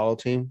Sao Paulo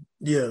team,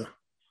 Yeah,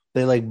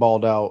 they like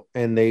balled out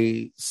and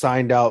they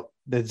signed out.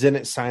 They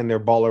didn't sign their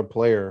baller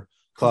player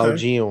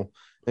Claudinho,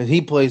 and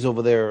he plays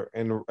over there.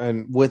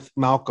 And with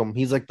Malcolm,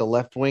 he's like the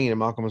left wing, and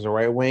Malcolm is the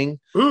right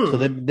wing. So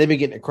they've been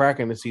getting it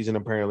cracking this season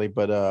apparently.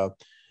 But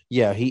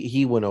yeah,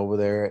 he went over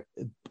there.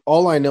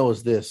 All I know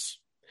is this: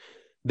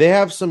 they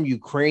have some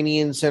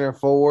Ukrainian center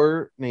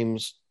forward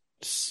named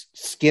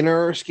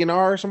Skinner or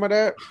something like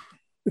that.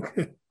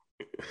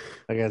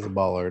 That guy's a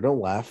baller. Don't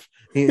laugh.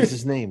 It's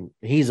his name.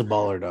 He's a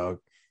baller, dog.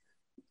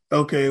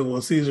 Okay,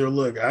 well, Caesar,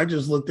 look, I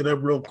just looked it up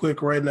real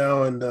quick right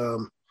now,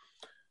 and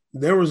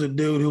there was a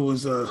dude who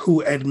was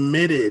who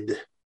admitted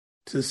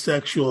to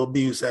sexual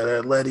abuse at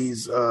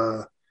Atleti's.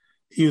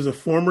 He was a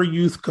former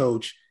youth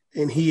coach,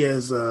 and he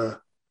has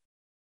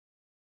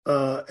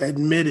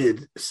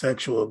admitted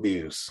sexual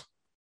abuse.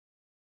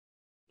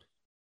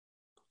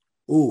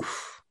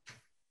 Oof.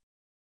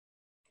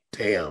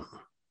 Damn.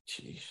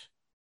 Jeez.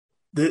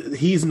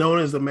 He's known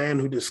as the man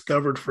who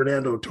discovered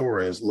Fernando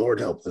Torres. Lord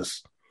help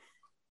us.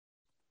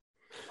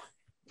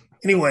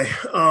 Anyway,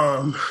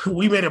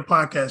 we made a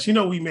podcast. You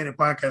know, we made a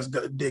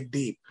podcast, Dig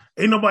Deep.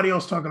 Ain't nobody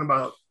else talking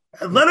about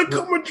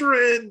Atletico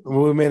Madrid.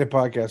 We made a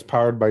podcast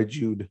powered by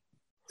Jude.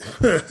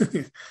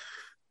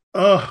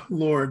 Oh,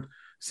 Lord.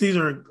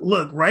 Caesar,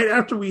 look, right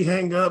after we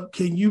hang up,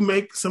 can you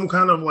make some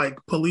kind of like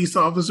police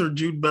officer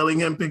Jude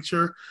Bellingham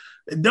picture?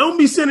 Don't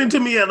be sending it to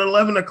me at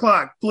 11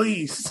 o'clock,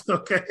 please.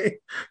 Okay.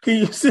 Can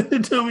you send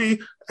it to me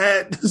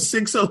at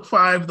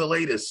 6:05, the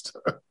latest?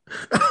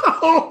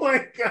 Oh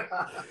my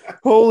God.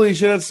 Holy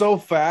shit, that's so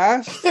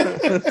fast.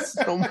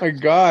 Oh my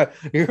God.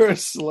 You're a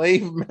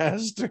slave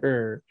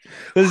master.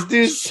 This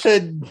dude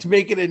said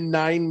make it in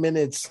 9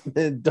 minutes.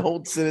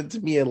 Don't send it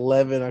to me at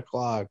 11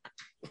 o'clock.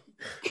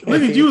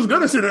 Look at you, was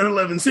gonna sit at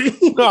 11. See?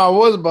 No, I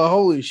wasn't, but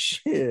holy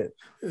shit.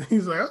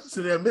 He's like, I'll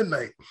sit at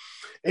midnight.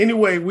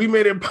 Anyway, we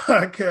made a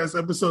podcast,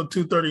 episode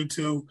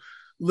 232.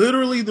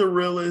 Literally the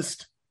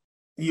realest.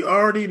 You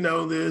already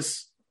know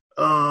this.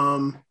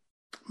 Damn,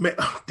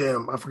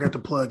 I forgot to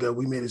plug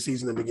We Made a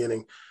Season in the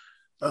beginning.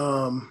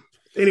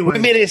 Anyway. We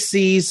Made a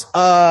Season.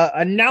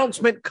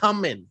 Announcement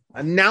coming.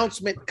 I know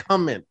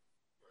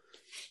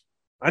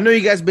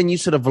you guys been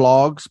used to the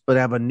vlogs, but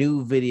I have a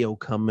new video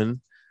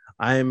coming.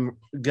 I'm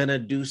going to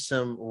do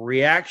some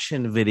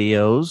reaction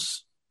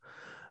videos.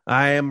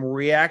 I'm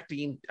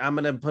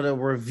going to put a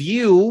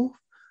review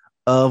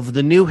of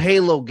the new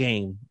Halo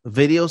game. The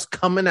video's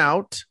coming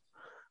out.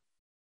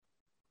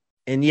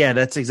 And yeah,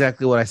 that's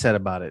exactly what I said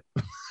about it.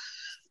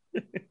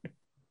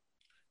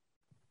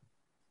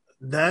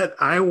 That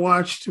I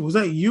watched, was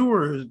that you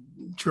or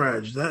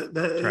Dredge? That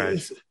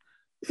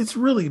it's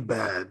really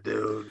bad,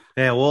 dude.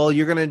 Yeah, well,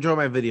 you're going to enjoy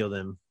my video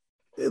then.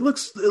 It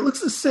looks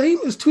the same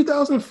as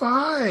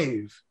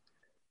 2005.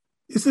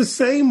 It's the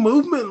same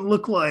movement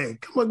look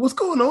like. I'm like, what's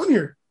going on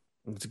here?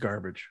 It's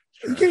garbage.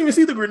 You can't even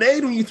see the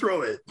grenade when you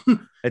throw it.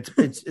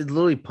 It's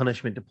literally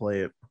punishment to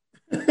play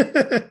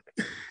it.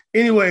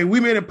 Anyway, we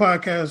made a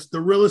podcast,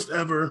 the realest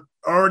ever.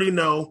 Already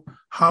know.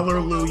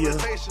 Hallelujah.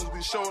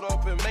 We showed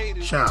up and made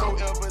it. Ciao.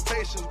 No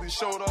invitations, we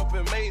showed up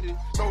and made it.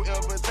 No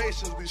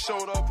invitations, we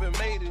showed up and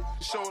made it.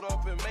 Showed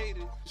up and made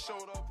it.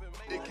 Showed up and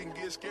made it. It can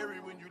get scary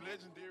when you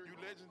legendary.